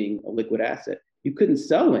 land being a liquid asset. You couldn't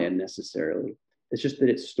sell land necessarily. It's just that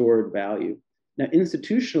it stored value. Now,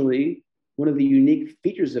 institutionally, one of the unique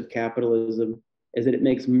features of capitalism is that it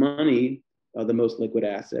makes money the most liquid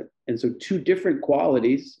asset. And so two different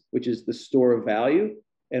qualities, which is the store of value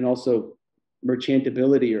and also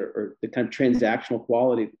merchantability or the kind of transactional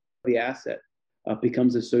quality of the asset,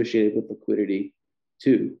 becomes associated with liquidity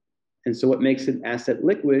too. And so what makes an asset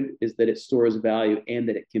liquid is that it stores value and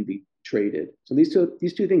that it can be traded. So these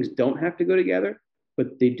two things don't have to go together,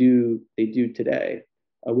 but they do today,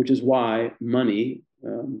 which is why money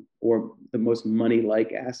or the most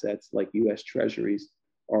money-like assets like U.S. Treasuries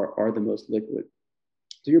are the most liquid.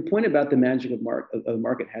 So your point about the magic of the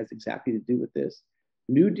market has exactly to do with this.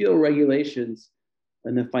 New Deal regulations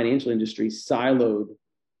in the financial industry siloed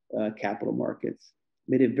capital markets,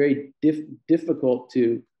 made it very difficult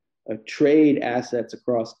to trade assets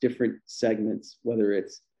across different segments, whether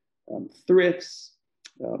it's thrifts,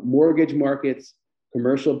 mortgage markets,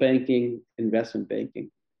 commercial banking, investment banking.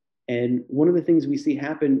 And one of the things we see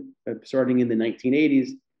happen starting in the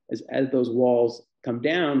 1980s is as those walls come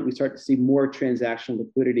down, we start to see more transactional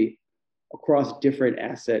liquidity across different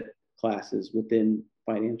asset classes within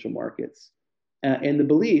financial markets. And the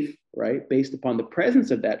belief, right, based upon the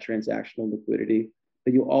presence of that transactional liquidity,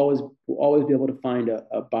 that will always be able to find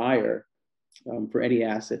a buyer for any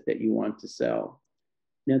asset that you want to sell.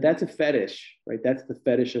 Now, that's a fetish, right? That's the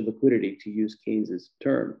fetish of liquidity, to use Keynes's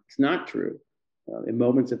term. It's not true. In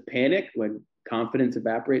moments of panic, when confidence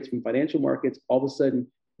evaporates from financial markets, all of a sudden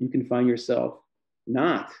you can find yourself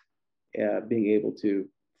not being able to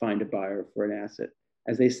find a buyer for an asset.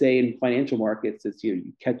 As they say in financial markets, it's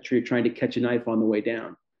you're trying to catch a knife on the way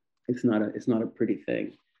down. It's not a pretty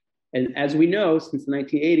thing. And as we know, since the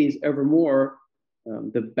 1980s, ever more,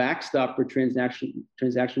 the backstop for transaction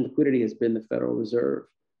liquidity has been the Federal Reserve.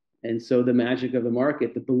 And so the magic of the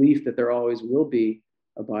market, the belief that there always will be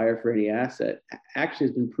a buyer for any asset, actually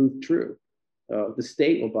has been proved true. The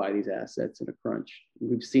state will buy these assets in a crunch.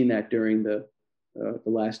 We've seen that during the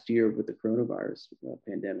last year with the coronavirus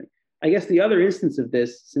pandemic. I guess the other instance of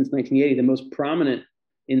this since 1980, the most prominent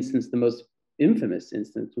instance, the most infamous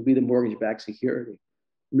instance, would be the mortgage-backed security.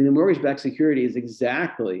 I mean, the mortgage-backed security is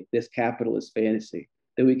exactly this capitalist fantasy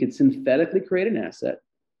that we could synthetically create an asset,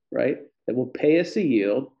 right, that will pay us a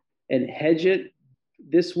yield and hedge it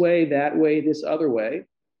this way, that way, this other way,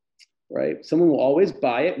 right? Someone will always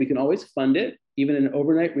buy it. We can always fund it, even in an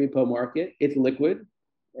overnight repo market. It's liquid,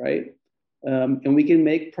 right? And we can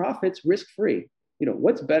make profits risk-free.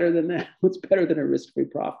 What's better than that? What's better than a risk-free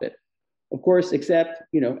profit? Of course, except,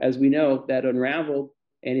 as we know, that unraveled.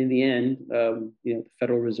 And in the end, the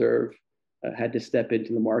Federal Reserve had to step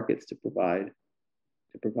into the markets to provide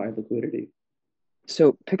liquidity.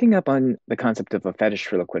 So picking up on the concept of a fetish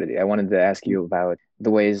for liquidity, I wanted to ask you about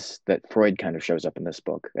the ways that Freud kind of shows up in this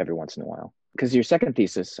book every once in a while. Because your second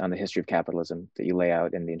thesis on the history of capitalism that you lay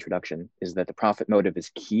out in the introduction is that the profit motive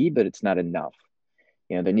is key, but it's not enough.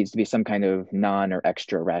 There needs to be some kind of non or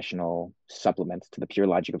extra rational supplement to the pure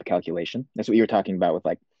logic of calculation. That's what you were talking about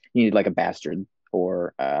with you need a bastard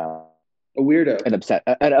or a weirdo, a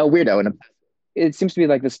weirdo. And it seems to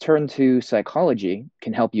be this turn to psychology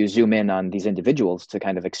can help you zoom in on these individuals to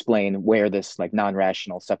kind of explain where this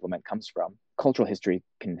non-rational supplement comes from. Cultural history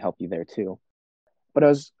can help you there too. But I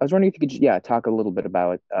was wondering if you could talk a little bit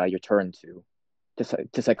about your turn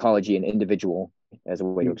to psychology and individual as a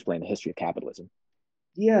way to explain the history of capitalism.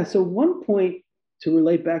 Yeah, so one point to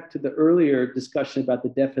relate back to the earlier discussion about the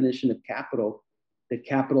definition of capital, that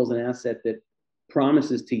capital is an asset that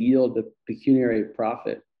promises to yield the pecuniary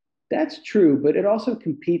profit. That's true, but it also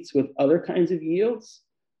competes with other kinds of yields,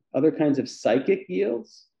 other kinds of psychic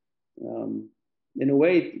yields. In a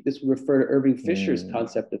way, this would refer to Irving Fisher's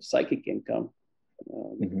concept of psychic income,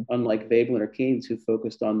 unlike Veblen or Keynes, who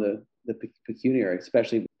focused on the pecuniary,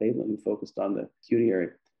 especially Veblen, who focused on the pecuniary.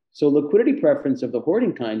 So liquidity preference of the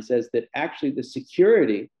hoarding kind says that actually the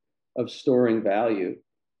security of storing value,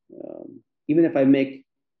 even if I make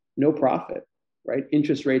no profit, right?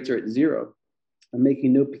 Interest rates are at zero. I'm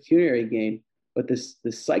making no pecuniary gain, but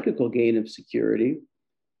the psychical gain of security,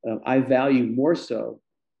 I value more so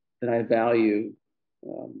than I value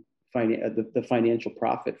the financial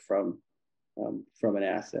profit from an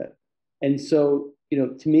asset. And so,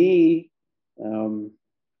 to me,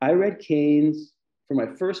 I read Keynes for my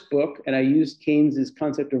first book, and I used Keynes's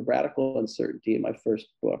concept of radical uncertainty in my first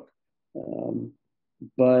book.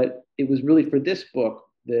 But it was really for this book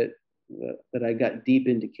that I got deep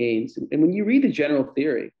into Keynes. And when you read the general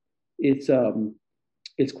theory, it's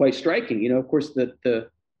quite striking. Of course,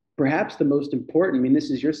 perhaps the most important,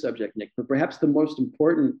 this is your subject, Nick, but perhaps the most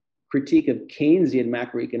important critique of Keynesian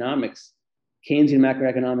macroeconomics,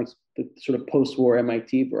 the sort of post-war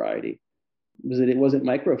MIT variety, was that it wasn't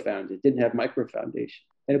micro-founded. It didn't have micro-foundation.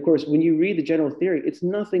 And of course, when you read the general theory, it's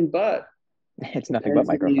nothing but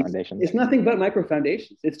micro-foundations. It's nothing but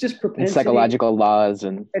micro-foundations. It's just propensity. And psychological laws.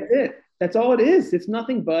 And that's it. That's all it is. It's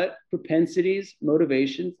nothing but propensities,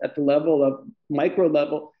 motivations at the micro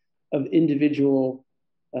level of individual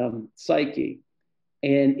psyche.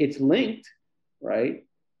 And it's linked, right?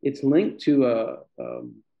 It's linked to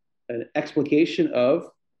an explication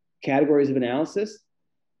of categories of analysis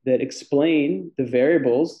that explain the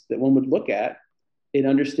variables that one would look at in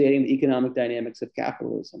understanding the economic dynamics of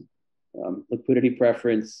capitalism. Liquidity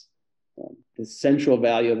preference, the central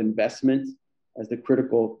value of investment as the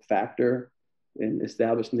critical factor in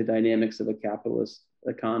establishing the dynamics of a capitalist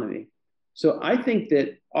economy. So I think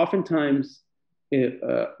that oftentimes,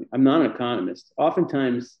 I'm not an economist,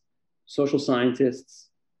 oftentimes social scientists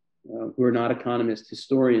who are not economists,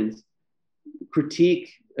 historians,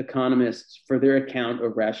 critique economists for their account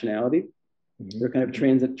of rationality, their kind of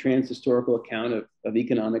trans-historical account of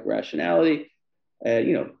economic rationality.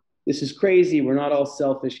 This is crazy. We're not all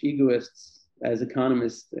selfish egoists, as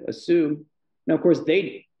economists assume. Now, of course,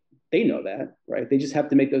 they know that, right? They just have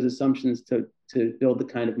to make those assumptions to build the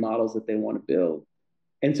kind of models that they want to build.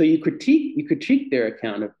 And so you critique their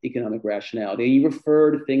account of economic rationality, and you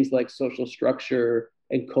refer to things like social structure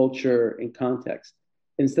and culture and context,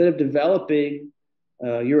 instead of developing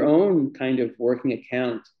your own kind of working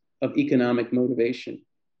account of economic motivation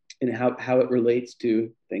and how it relates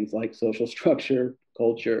to things like social structure,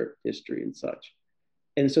 culture, history, and such.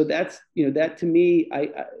 And so that's, that to me,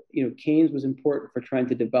 Keynes was important for trying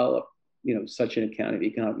to develop, such an account of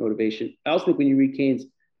economic motivation. I also think when you read Keynes,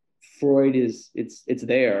 Freud it's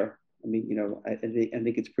there. I mean, I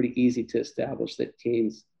think it's pretty easy to establish that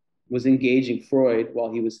Keynes was engaging Freud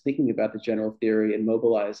while he was thinking about the general theory and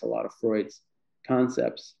mobilized a lot of Freud's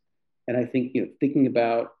concepts. And I think, thinking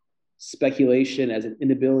about speculation as an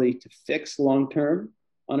inability to fix long-term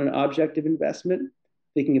on an object of investment,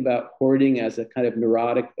 thinking about hoarding as a kind of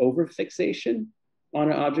neurotic overfixation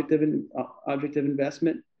on an object of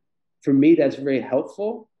investment. For me, that's very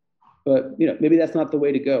helpful, but maybe that's not the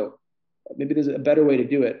way to go. Maybe there's a better way to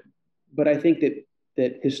do it. But I think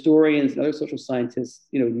that historians and other social scientists,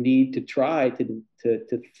 need to try to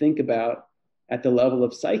think about at the level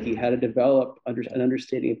of psyche how to develop an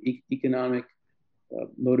understanding of economic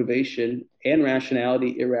motivation and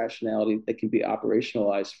rationality, irrationality that can be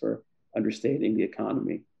operationalized for understanding the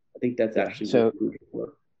economy. I think that's actually so.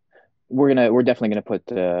 We're definitely gonna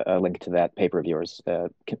put a link to that paper of yours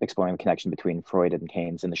exploring the connection between Freud and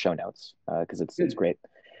Keynes in the show notes because it's great.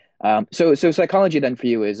 So psychology then for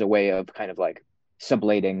you is a way of kind of like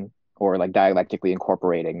sublating or like dialectically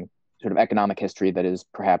incorporating sort of economic history that is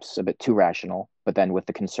perhaps a bit too rational, but then with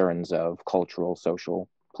the concerns of cultural, social,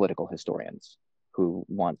 political historians who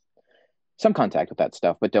want some contact with that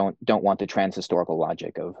stuff, but don't want the trans-historical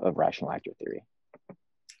logic of rational actor theory.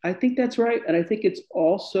 I think that's right. And I think it's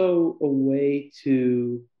also a way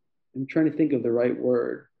to, I'm trying to think of the right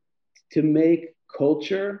word, to make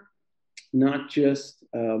culture not just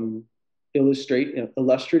illustrative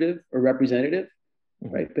or representative,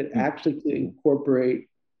 right? But actually to incorporate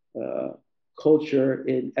culture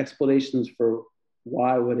in explanations for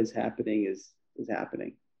why what is happening is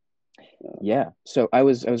happening. Yeah. So I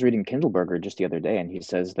was reading Kindleberger just the other day, and he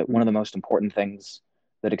says that one of the most important things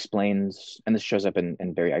that explains, and this shows up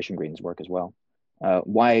in Barry Eichengreen's work as well,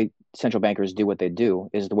 why central bankers do what they do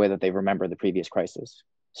is the way that they remember the previous crisis.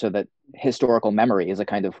 So that historical memory is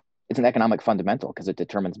it's an economic fundamental because it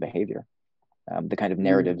determines behavior, the kind of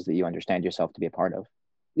narratives that you understand yourself to be a part of.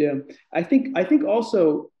 Yeah, I think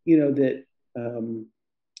also, that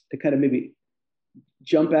to kind of maybe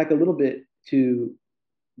jump back a little bit to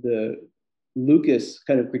the Lucas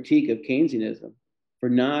kind of critique of Keynesianism for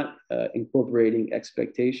not incorporating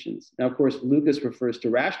expectations. Now, of course, Lucas refers to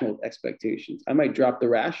rational expectations. I might drop the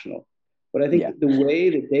rational, but I think the way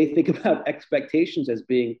that they think about expectations as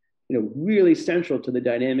being, really central to the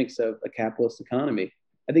dynamics of a capitalist economy,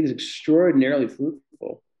 I think is extraordinarily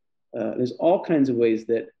fruitful. There's all kinds of ways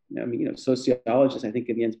that, sociologists, I think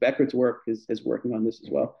of Jens Beckert's work is working on this as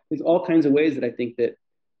well. There's all kinds of ways that I think that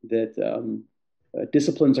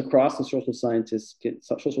disciplines across the social sciences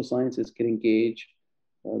can engage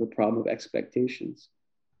the problem of expectations.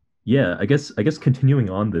 Yeah, I guess continuing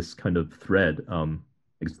on this kind of thread, I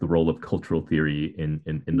guess the role of cultural theory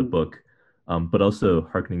in the book, but also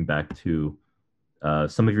harkening back to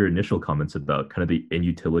some of your initial comments about kind of the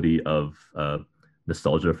inutility of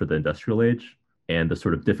nostalgia for the industrial age and the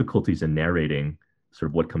sort of difficulties in narrating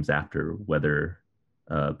sort of what comes after, whether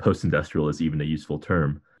post-industrial is even a useful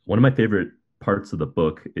term. One of my favorite parts of the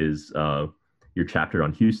book is your chapter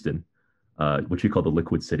on Houston, which you call the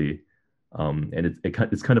Liquid City. And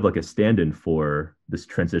it's kind of like a stand-in for this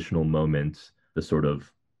transitional moment, the sort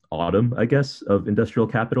of autumn, I guess, of industrial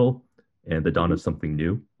capital and the dawn of something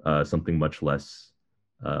new, something much less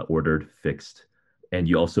ordered, fixed. And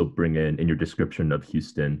you also bring in your description of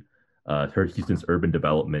Houston, Houston's urban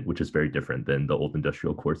development, which is very different than the old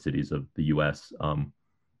industrial core cities of the US.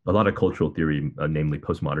 A lot of cultural theory, namely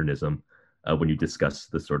postmodernism, when you discuss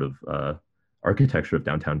the sort of architecture of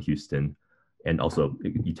downtown Houston, and also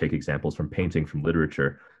you take examples from painting, from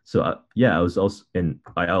literature. So I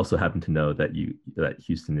also happen to know that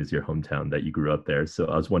Houston is your hometown, that you grew up there. So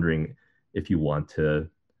I was wondering if you want to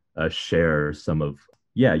share some of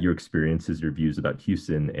your experiences, your views about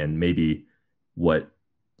Houston, and maybe what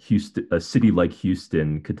a city like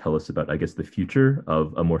Houston could tell us about, I guess, the future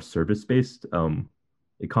of a more service-based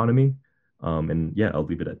economy. And yeah, I'll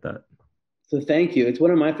leave it at that. So thank you. It's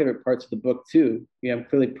one of my favorite parts of the book too. I'm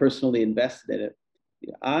clearly personally invested in it.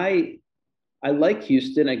 I like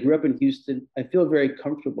Houston. I grew up in Houston. I feel very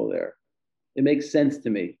comfortable there. It makes sense to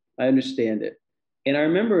me. I understand it. And I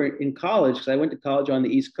remember in college, because I went to college on the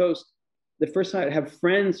East Coast, the first time I'd have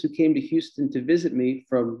friends who came to Houston to visit me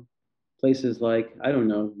from places like, I don't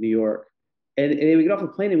know, New York. And they would get off the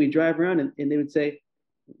plane and we'd drive around and they would say,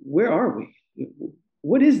 where are we?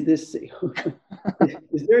 What is this city?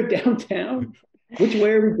 Is there a downtown? Which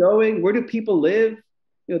way are we going? Where do people live?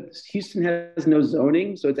 Houston has no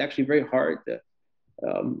zoning, so it's actually very hard to,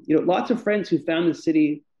 lots of friends who found the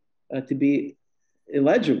city to be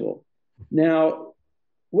illegible. Now,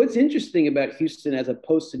 what's interesting about Houston as a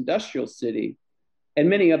post-industrial city, and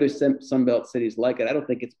many other Sunbelt cities like it, I don't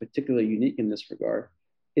think it's particularly unique in this regard,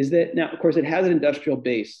 is that now, of course, it has an industrial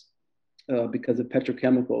base because of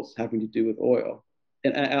petrochemicals having to do with oil.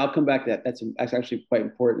 And I'll come back to that. That's actually quite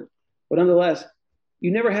important. But nonetheless, you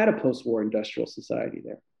never had a post-war industrial society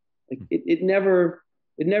there. Like it never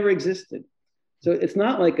existed. So it's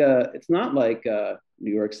not like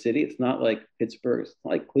New York City. It's not like Pittsburgh. It's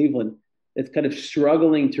not like Cleveland. It's kind of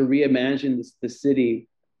struggling to reimagine the city,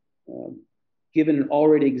 given an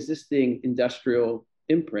already existing industrial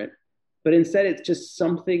imprint. But instead, it's just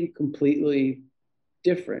something completely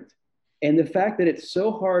different. And the fact that it's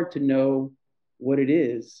so hard to know what it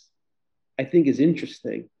is, I think is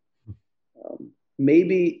interesting.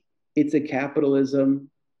 Maybe it's a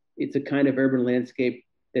capitalism. It's a kind of urban landscape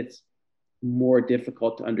that's more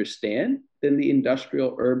difficult to understand than the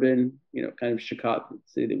industrial urban, kind of Chicago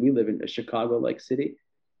city that we live in, a Chicago-like city.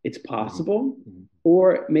 It's possible.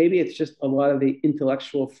 Or maybe it's just a lot of the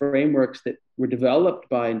intellectual frameworks that were developed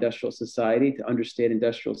by industrial society to understand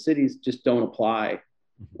industrial cities just don't apply,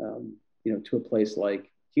 to a place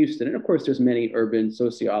like Houston. And of course, there's many urban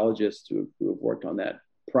sociologists who have worked on that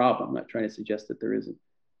problem. I'm not trying to suggest that there isn't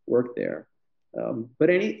work there. But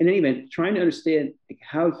in any event, trying to understand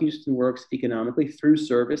how Houston works economically through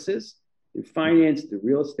services, through finance, through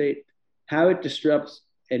real estate, how it disrupts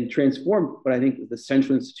and transformed what I think is the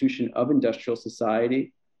central institution of industrial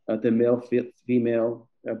society, the male-female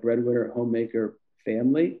breadwinner, homemaker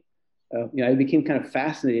family. I became kind of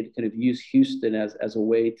fascinated to kind of use Houston as a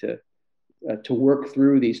way to work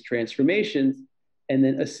through these transformations, and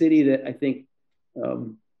then a city that I think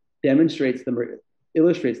demonstrates them or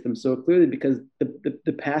illustrates them so clearly because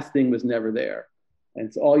the past thing was never there.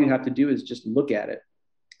 And so all you have to do is just look at it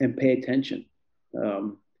and pay attention.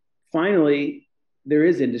 Finally, there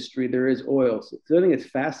is industry, there is oil. So the thing that's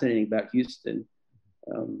fascinating about Houston,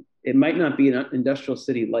 it might not be an industrial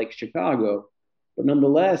city like Chicago, but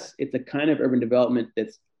nonetheless, it's a kind of urban development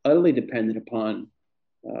that's utterly dependent upon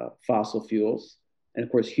fossil fuels. And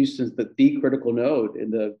of course, Houston's the critical node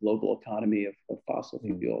in the global economy of fossil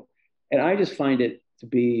fuel. And I just find it to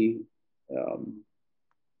be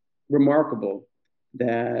remarkable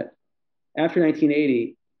that after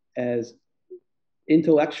 1980, as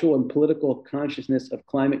intellectual and political consciousness of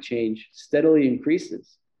climate change steadily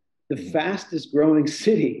increases, the fastest growing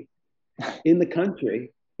city in the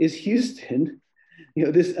country is Houston.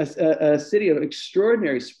 A city of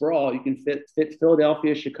extraordinary sprawl. You can fit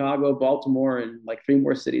Philadelphia, Chicago, Baltimore, and like 3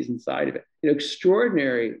 more cities inside of it.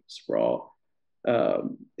 Extraordinary sprawl,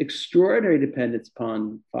 extraordinary dependence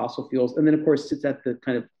upon fossil fuels, and then of course sits at the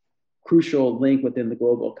kind of crucial link within the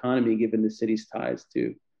global economy, given the city's ties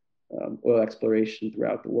to oil exploration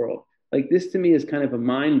throughout the world. Like this, to me, is kind of a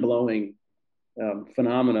mind-blowing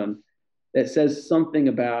phenomenon that says something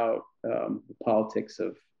about the politics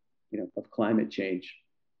of climate change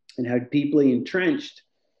and how deeply entrenched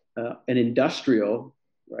an industrial,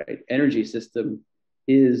 energy system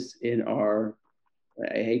is in our,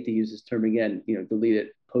 I hate to use this term again, delete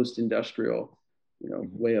it, post-industrial,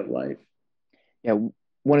 way of life. Yeah.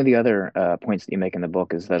 One of the other points that you make in the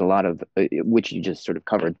book is that a lot of, which you just sort of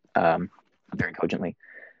covered very cogently,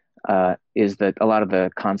 is that a lot of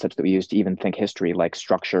the concepts that we use to even think history, like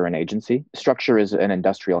structure and agency, structure is an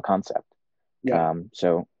industrial concept. Yeah.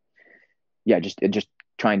 Just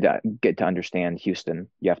trying to get to understand Houston,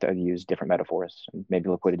 you have to use different metaphors, and maybe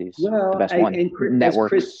liquidity is the best one.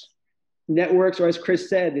 Networks, or as Chris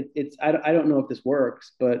said, I don't know if this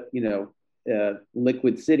works, but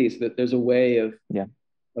liquid cities, that there's a way of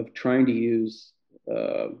trying to use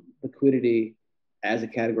liquidity as a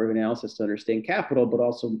category of analysis to understand capital, but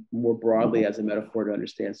also more broadly as a metaphor to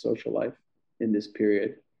understand social life in this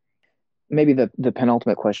period. Maybe the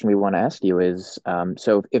penultimate question we want to ask you is,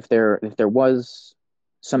 so if there was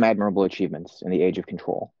some admirable achievements in the age of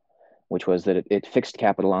control, which was that it fixed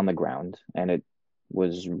capital on the ground and it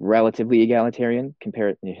was relatively egalitarian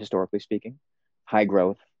compared, historically speaking, high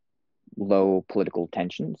growth, low political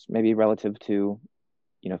tensions, maybe relative to,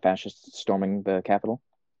 fascists storming the Capitol.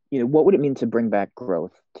 What would it mean to bring back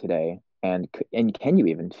growth today? And can you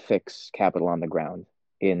even fix capital on the ground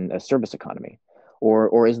in a service economy?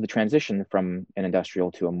 Or is the transition from an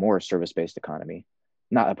industrial to a more service-based economy,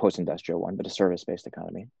 not a post-industrial one, but a service-based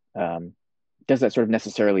economy, does that sort of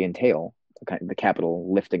necessarily entail the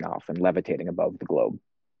capital lifting off and levitating above the globe?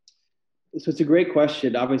 So it's a great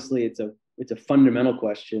question. Obviously, it's a fundamental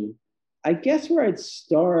question. I guess where I'd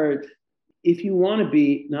start, if you want to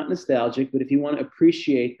be not nostalgic, but if you want to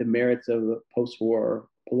appreciate the merits of the post-war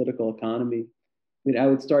political economy, I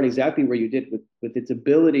would start exactly where you did with its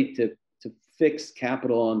ability to fix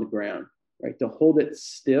capital on the ground, right? To hold it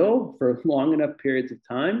still for long enough periods of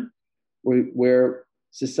time where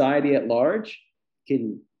society at large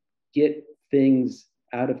can get things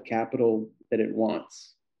out of capital that it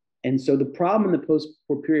wants. And so the problem in the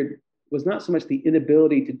post-war period was not so much the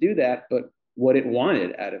inability to do that, but what it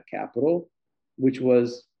wanted out of capital, which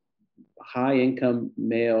was high income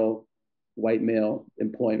white male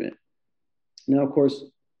employment. Now, of course,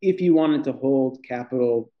 if you wanted to hold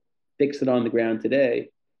capital, fix it on the ground today,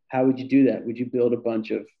 how would you do that? Would you build a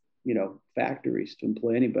bunch of, factories to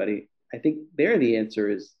employ anybody? I think there the answer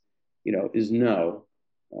is no.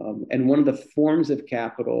 And one of the forms of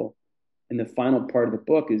capital in the final part of the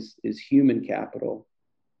book is human capital.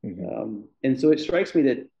 Mm-hmm. And so it strikes me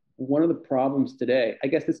that one of the problems today, I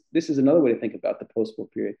guess this is another way to think about the post-war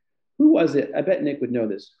period. Who was it? I bet Nick would know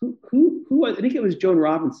this. Who was? I think it was Joan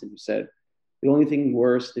Robinson who said the only thing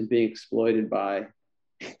worse than being exploited by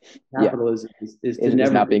capitalism is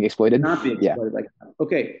not being exploited. Not being exploited by capital.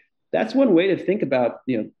 Okay, that's one way to think about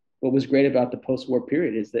what was great about the post-war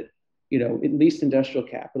period is that at least industrial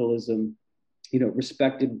capitalism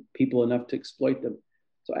respected people enough to exploit them.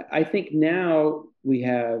 So I think now we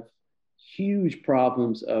have huge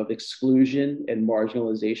problems of exclusion and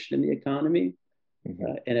marginalization in the economy, mm-hmm.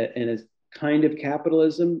 and a kind of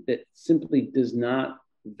capitalism that simply does not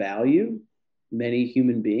value many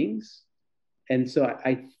human beings. And so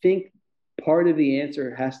I think part of the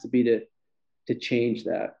answer has to be to change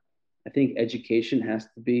that. I think education has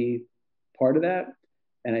to be part of that.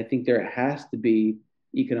 And I think there has to be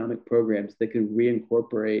economic programs that can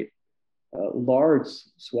reincorporate large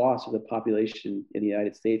swaths of the population in the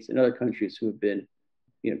United States and other countries who have been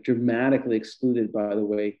dramatically excluded by the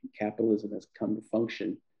way capitalism has come to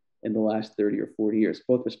function in the last 30 or 40 years,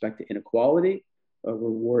 both with respect to inequality,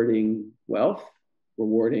 rewarding wealth,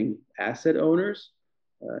 rewarding asset owners,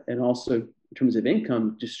 and also in terms of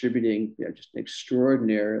income, distributing just an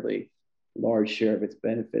extraordinarily large share of its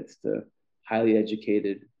benefits to highly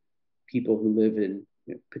educated people who live in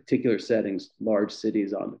particular settings, large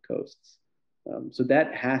cities on the coasts. So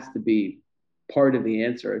that has to be part of the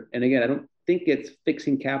answer. And again, I don't think it's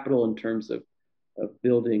fixing capital in terms of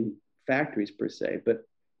building factories per se, but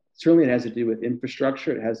certainly it has to do with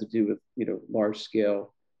infrastructure. It has to do with large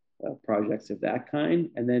scale projects of that kind,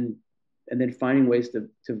 and then finding ways to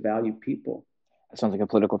value people. That sounds like a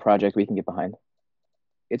political project we can get behind.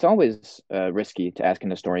 It's always risky to ask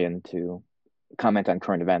an historian to comment on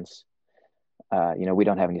current events. We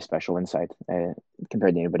don't have any special insight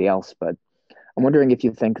compared to anybody else, but I'm wondering if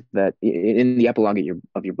you think that in the epilogue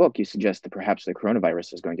of your book, you suggest that perhaps the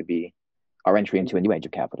coronavirus is going to be our entry into a new age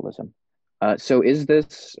of capitalism. So is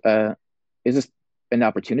this an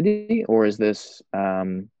opportunity, or is this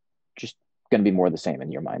just going to be more of the same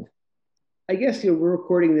in your mind? I guess we're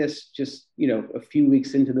recording this just a few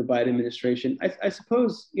weeks into the Biden administration. I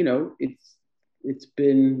suppose it's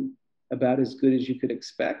been about as good as you could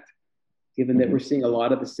expect, given that we're seeing a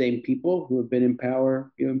lot of the same people who have been in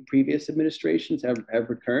power in previous administrations have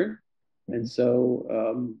returned. And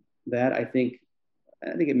so that I think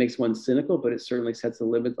it makes one cynical, but it certainly sets a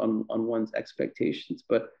limit on one's expectations.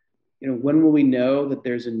 But when will we know that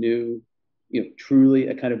there's a new truly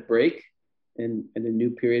a kind of break and a new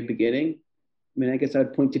period beginning? I mean, I guess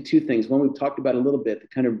I'd point to two things. One, we've talked about a little bit, the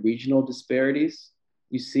kind of regional disparities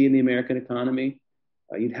you see in the American economy.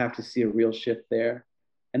 You'd have to see a real shift there.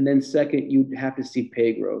 And then second, you'd have to see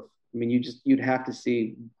pay growth. I mean, you'd have to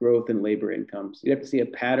see growth in labor incomes. You'd have to see a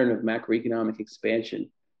pattern of macroeconomic expansion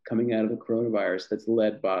coming out of the coronavirus that's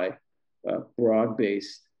led by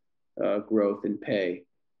broad-based growth in pay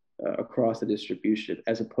across the distribution,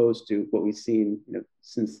 as opposed to what we've seen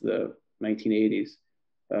since the 1980s,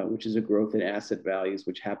 which is a growth in asset values,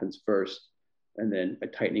 which happens first, and then a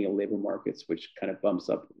tightening of labor markets, which kind of bumps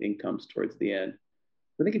up incomes towards the end.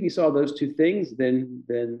 I think if you saw those two things, then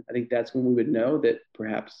I think that's when we would know that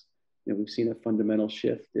perhaps we've seen a fundamental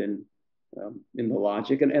shift in in the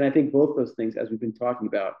logic. And I think both those things, as we've been talking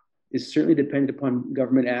about, is certainly dependent upon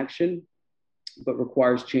government action, but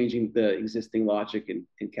requires changing the existing logic in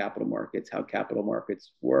capital markets, how capital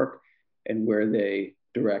markets work and where they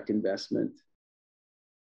direct investment.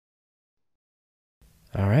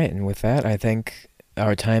 All right, and with that, I think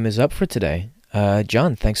our time is up for today.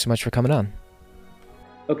 John, thanks so much for coming on.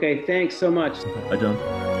 Okay, thanks so much. Bye, John.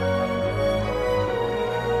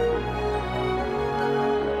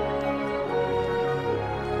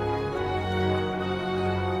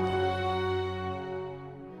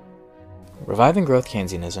 Reviving Growth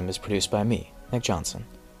Keynesianism is produced by me, Nick Johnson,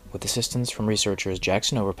 with assistance from researchers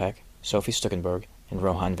Jackson Overpeck, Sophie Stuckenberg, and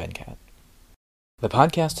Rohan Venkat. The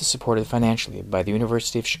podcast is supported financially by the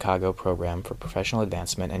University of Chicago Program for Professional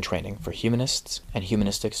Advancement and Training for Humanists and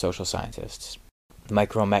Humanistic Social Scientists, the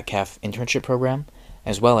Mike Rowe Metcalf Internship Program,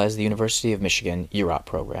 as well as the University of Michigan UROP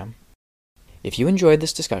Program. If you enjoyed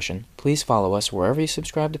this discussion, please follow us wherever you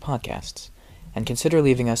subscribe to podcasts, and consider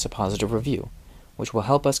leaving us a positive review, which will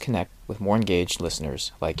help us connect with more engaged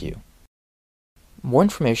listeners like you. More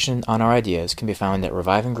information on our ideas can be found at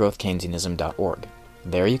revivinggrowthkeynesianism.org.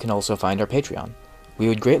 There you can also find our Patreon. We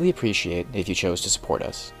would greatly appreciate if you chose to support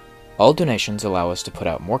us. All donations allow us to put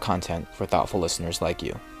out more content for thoughtful listeners like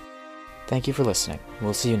you. Thank you for listening.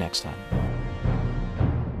 We'll see you next time.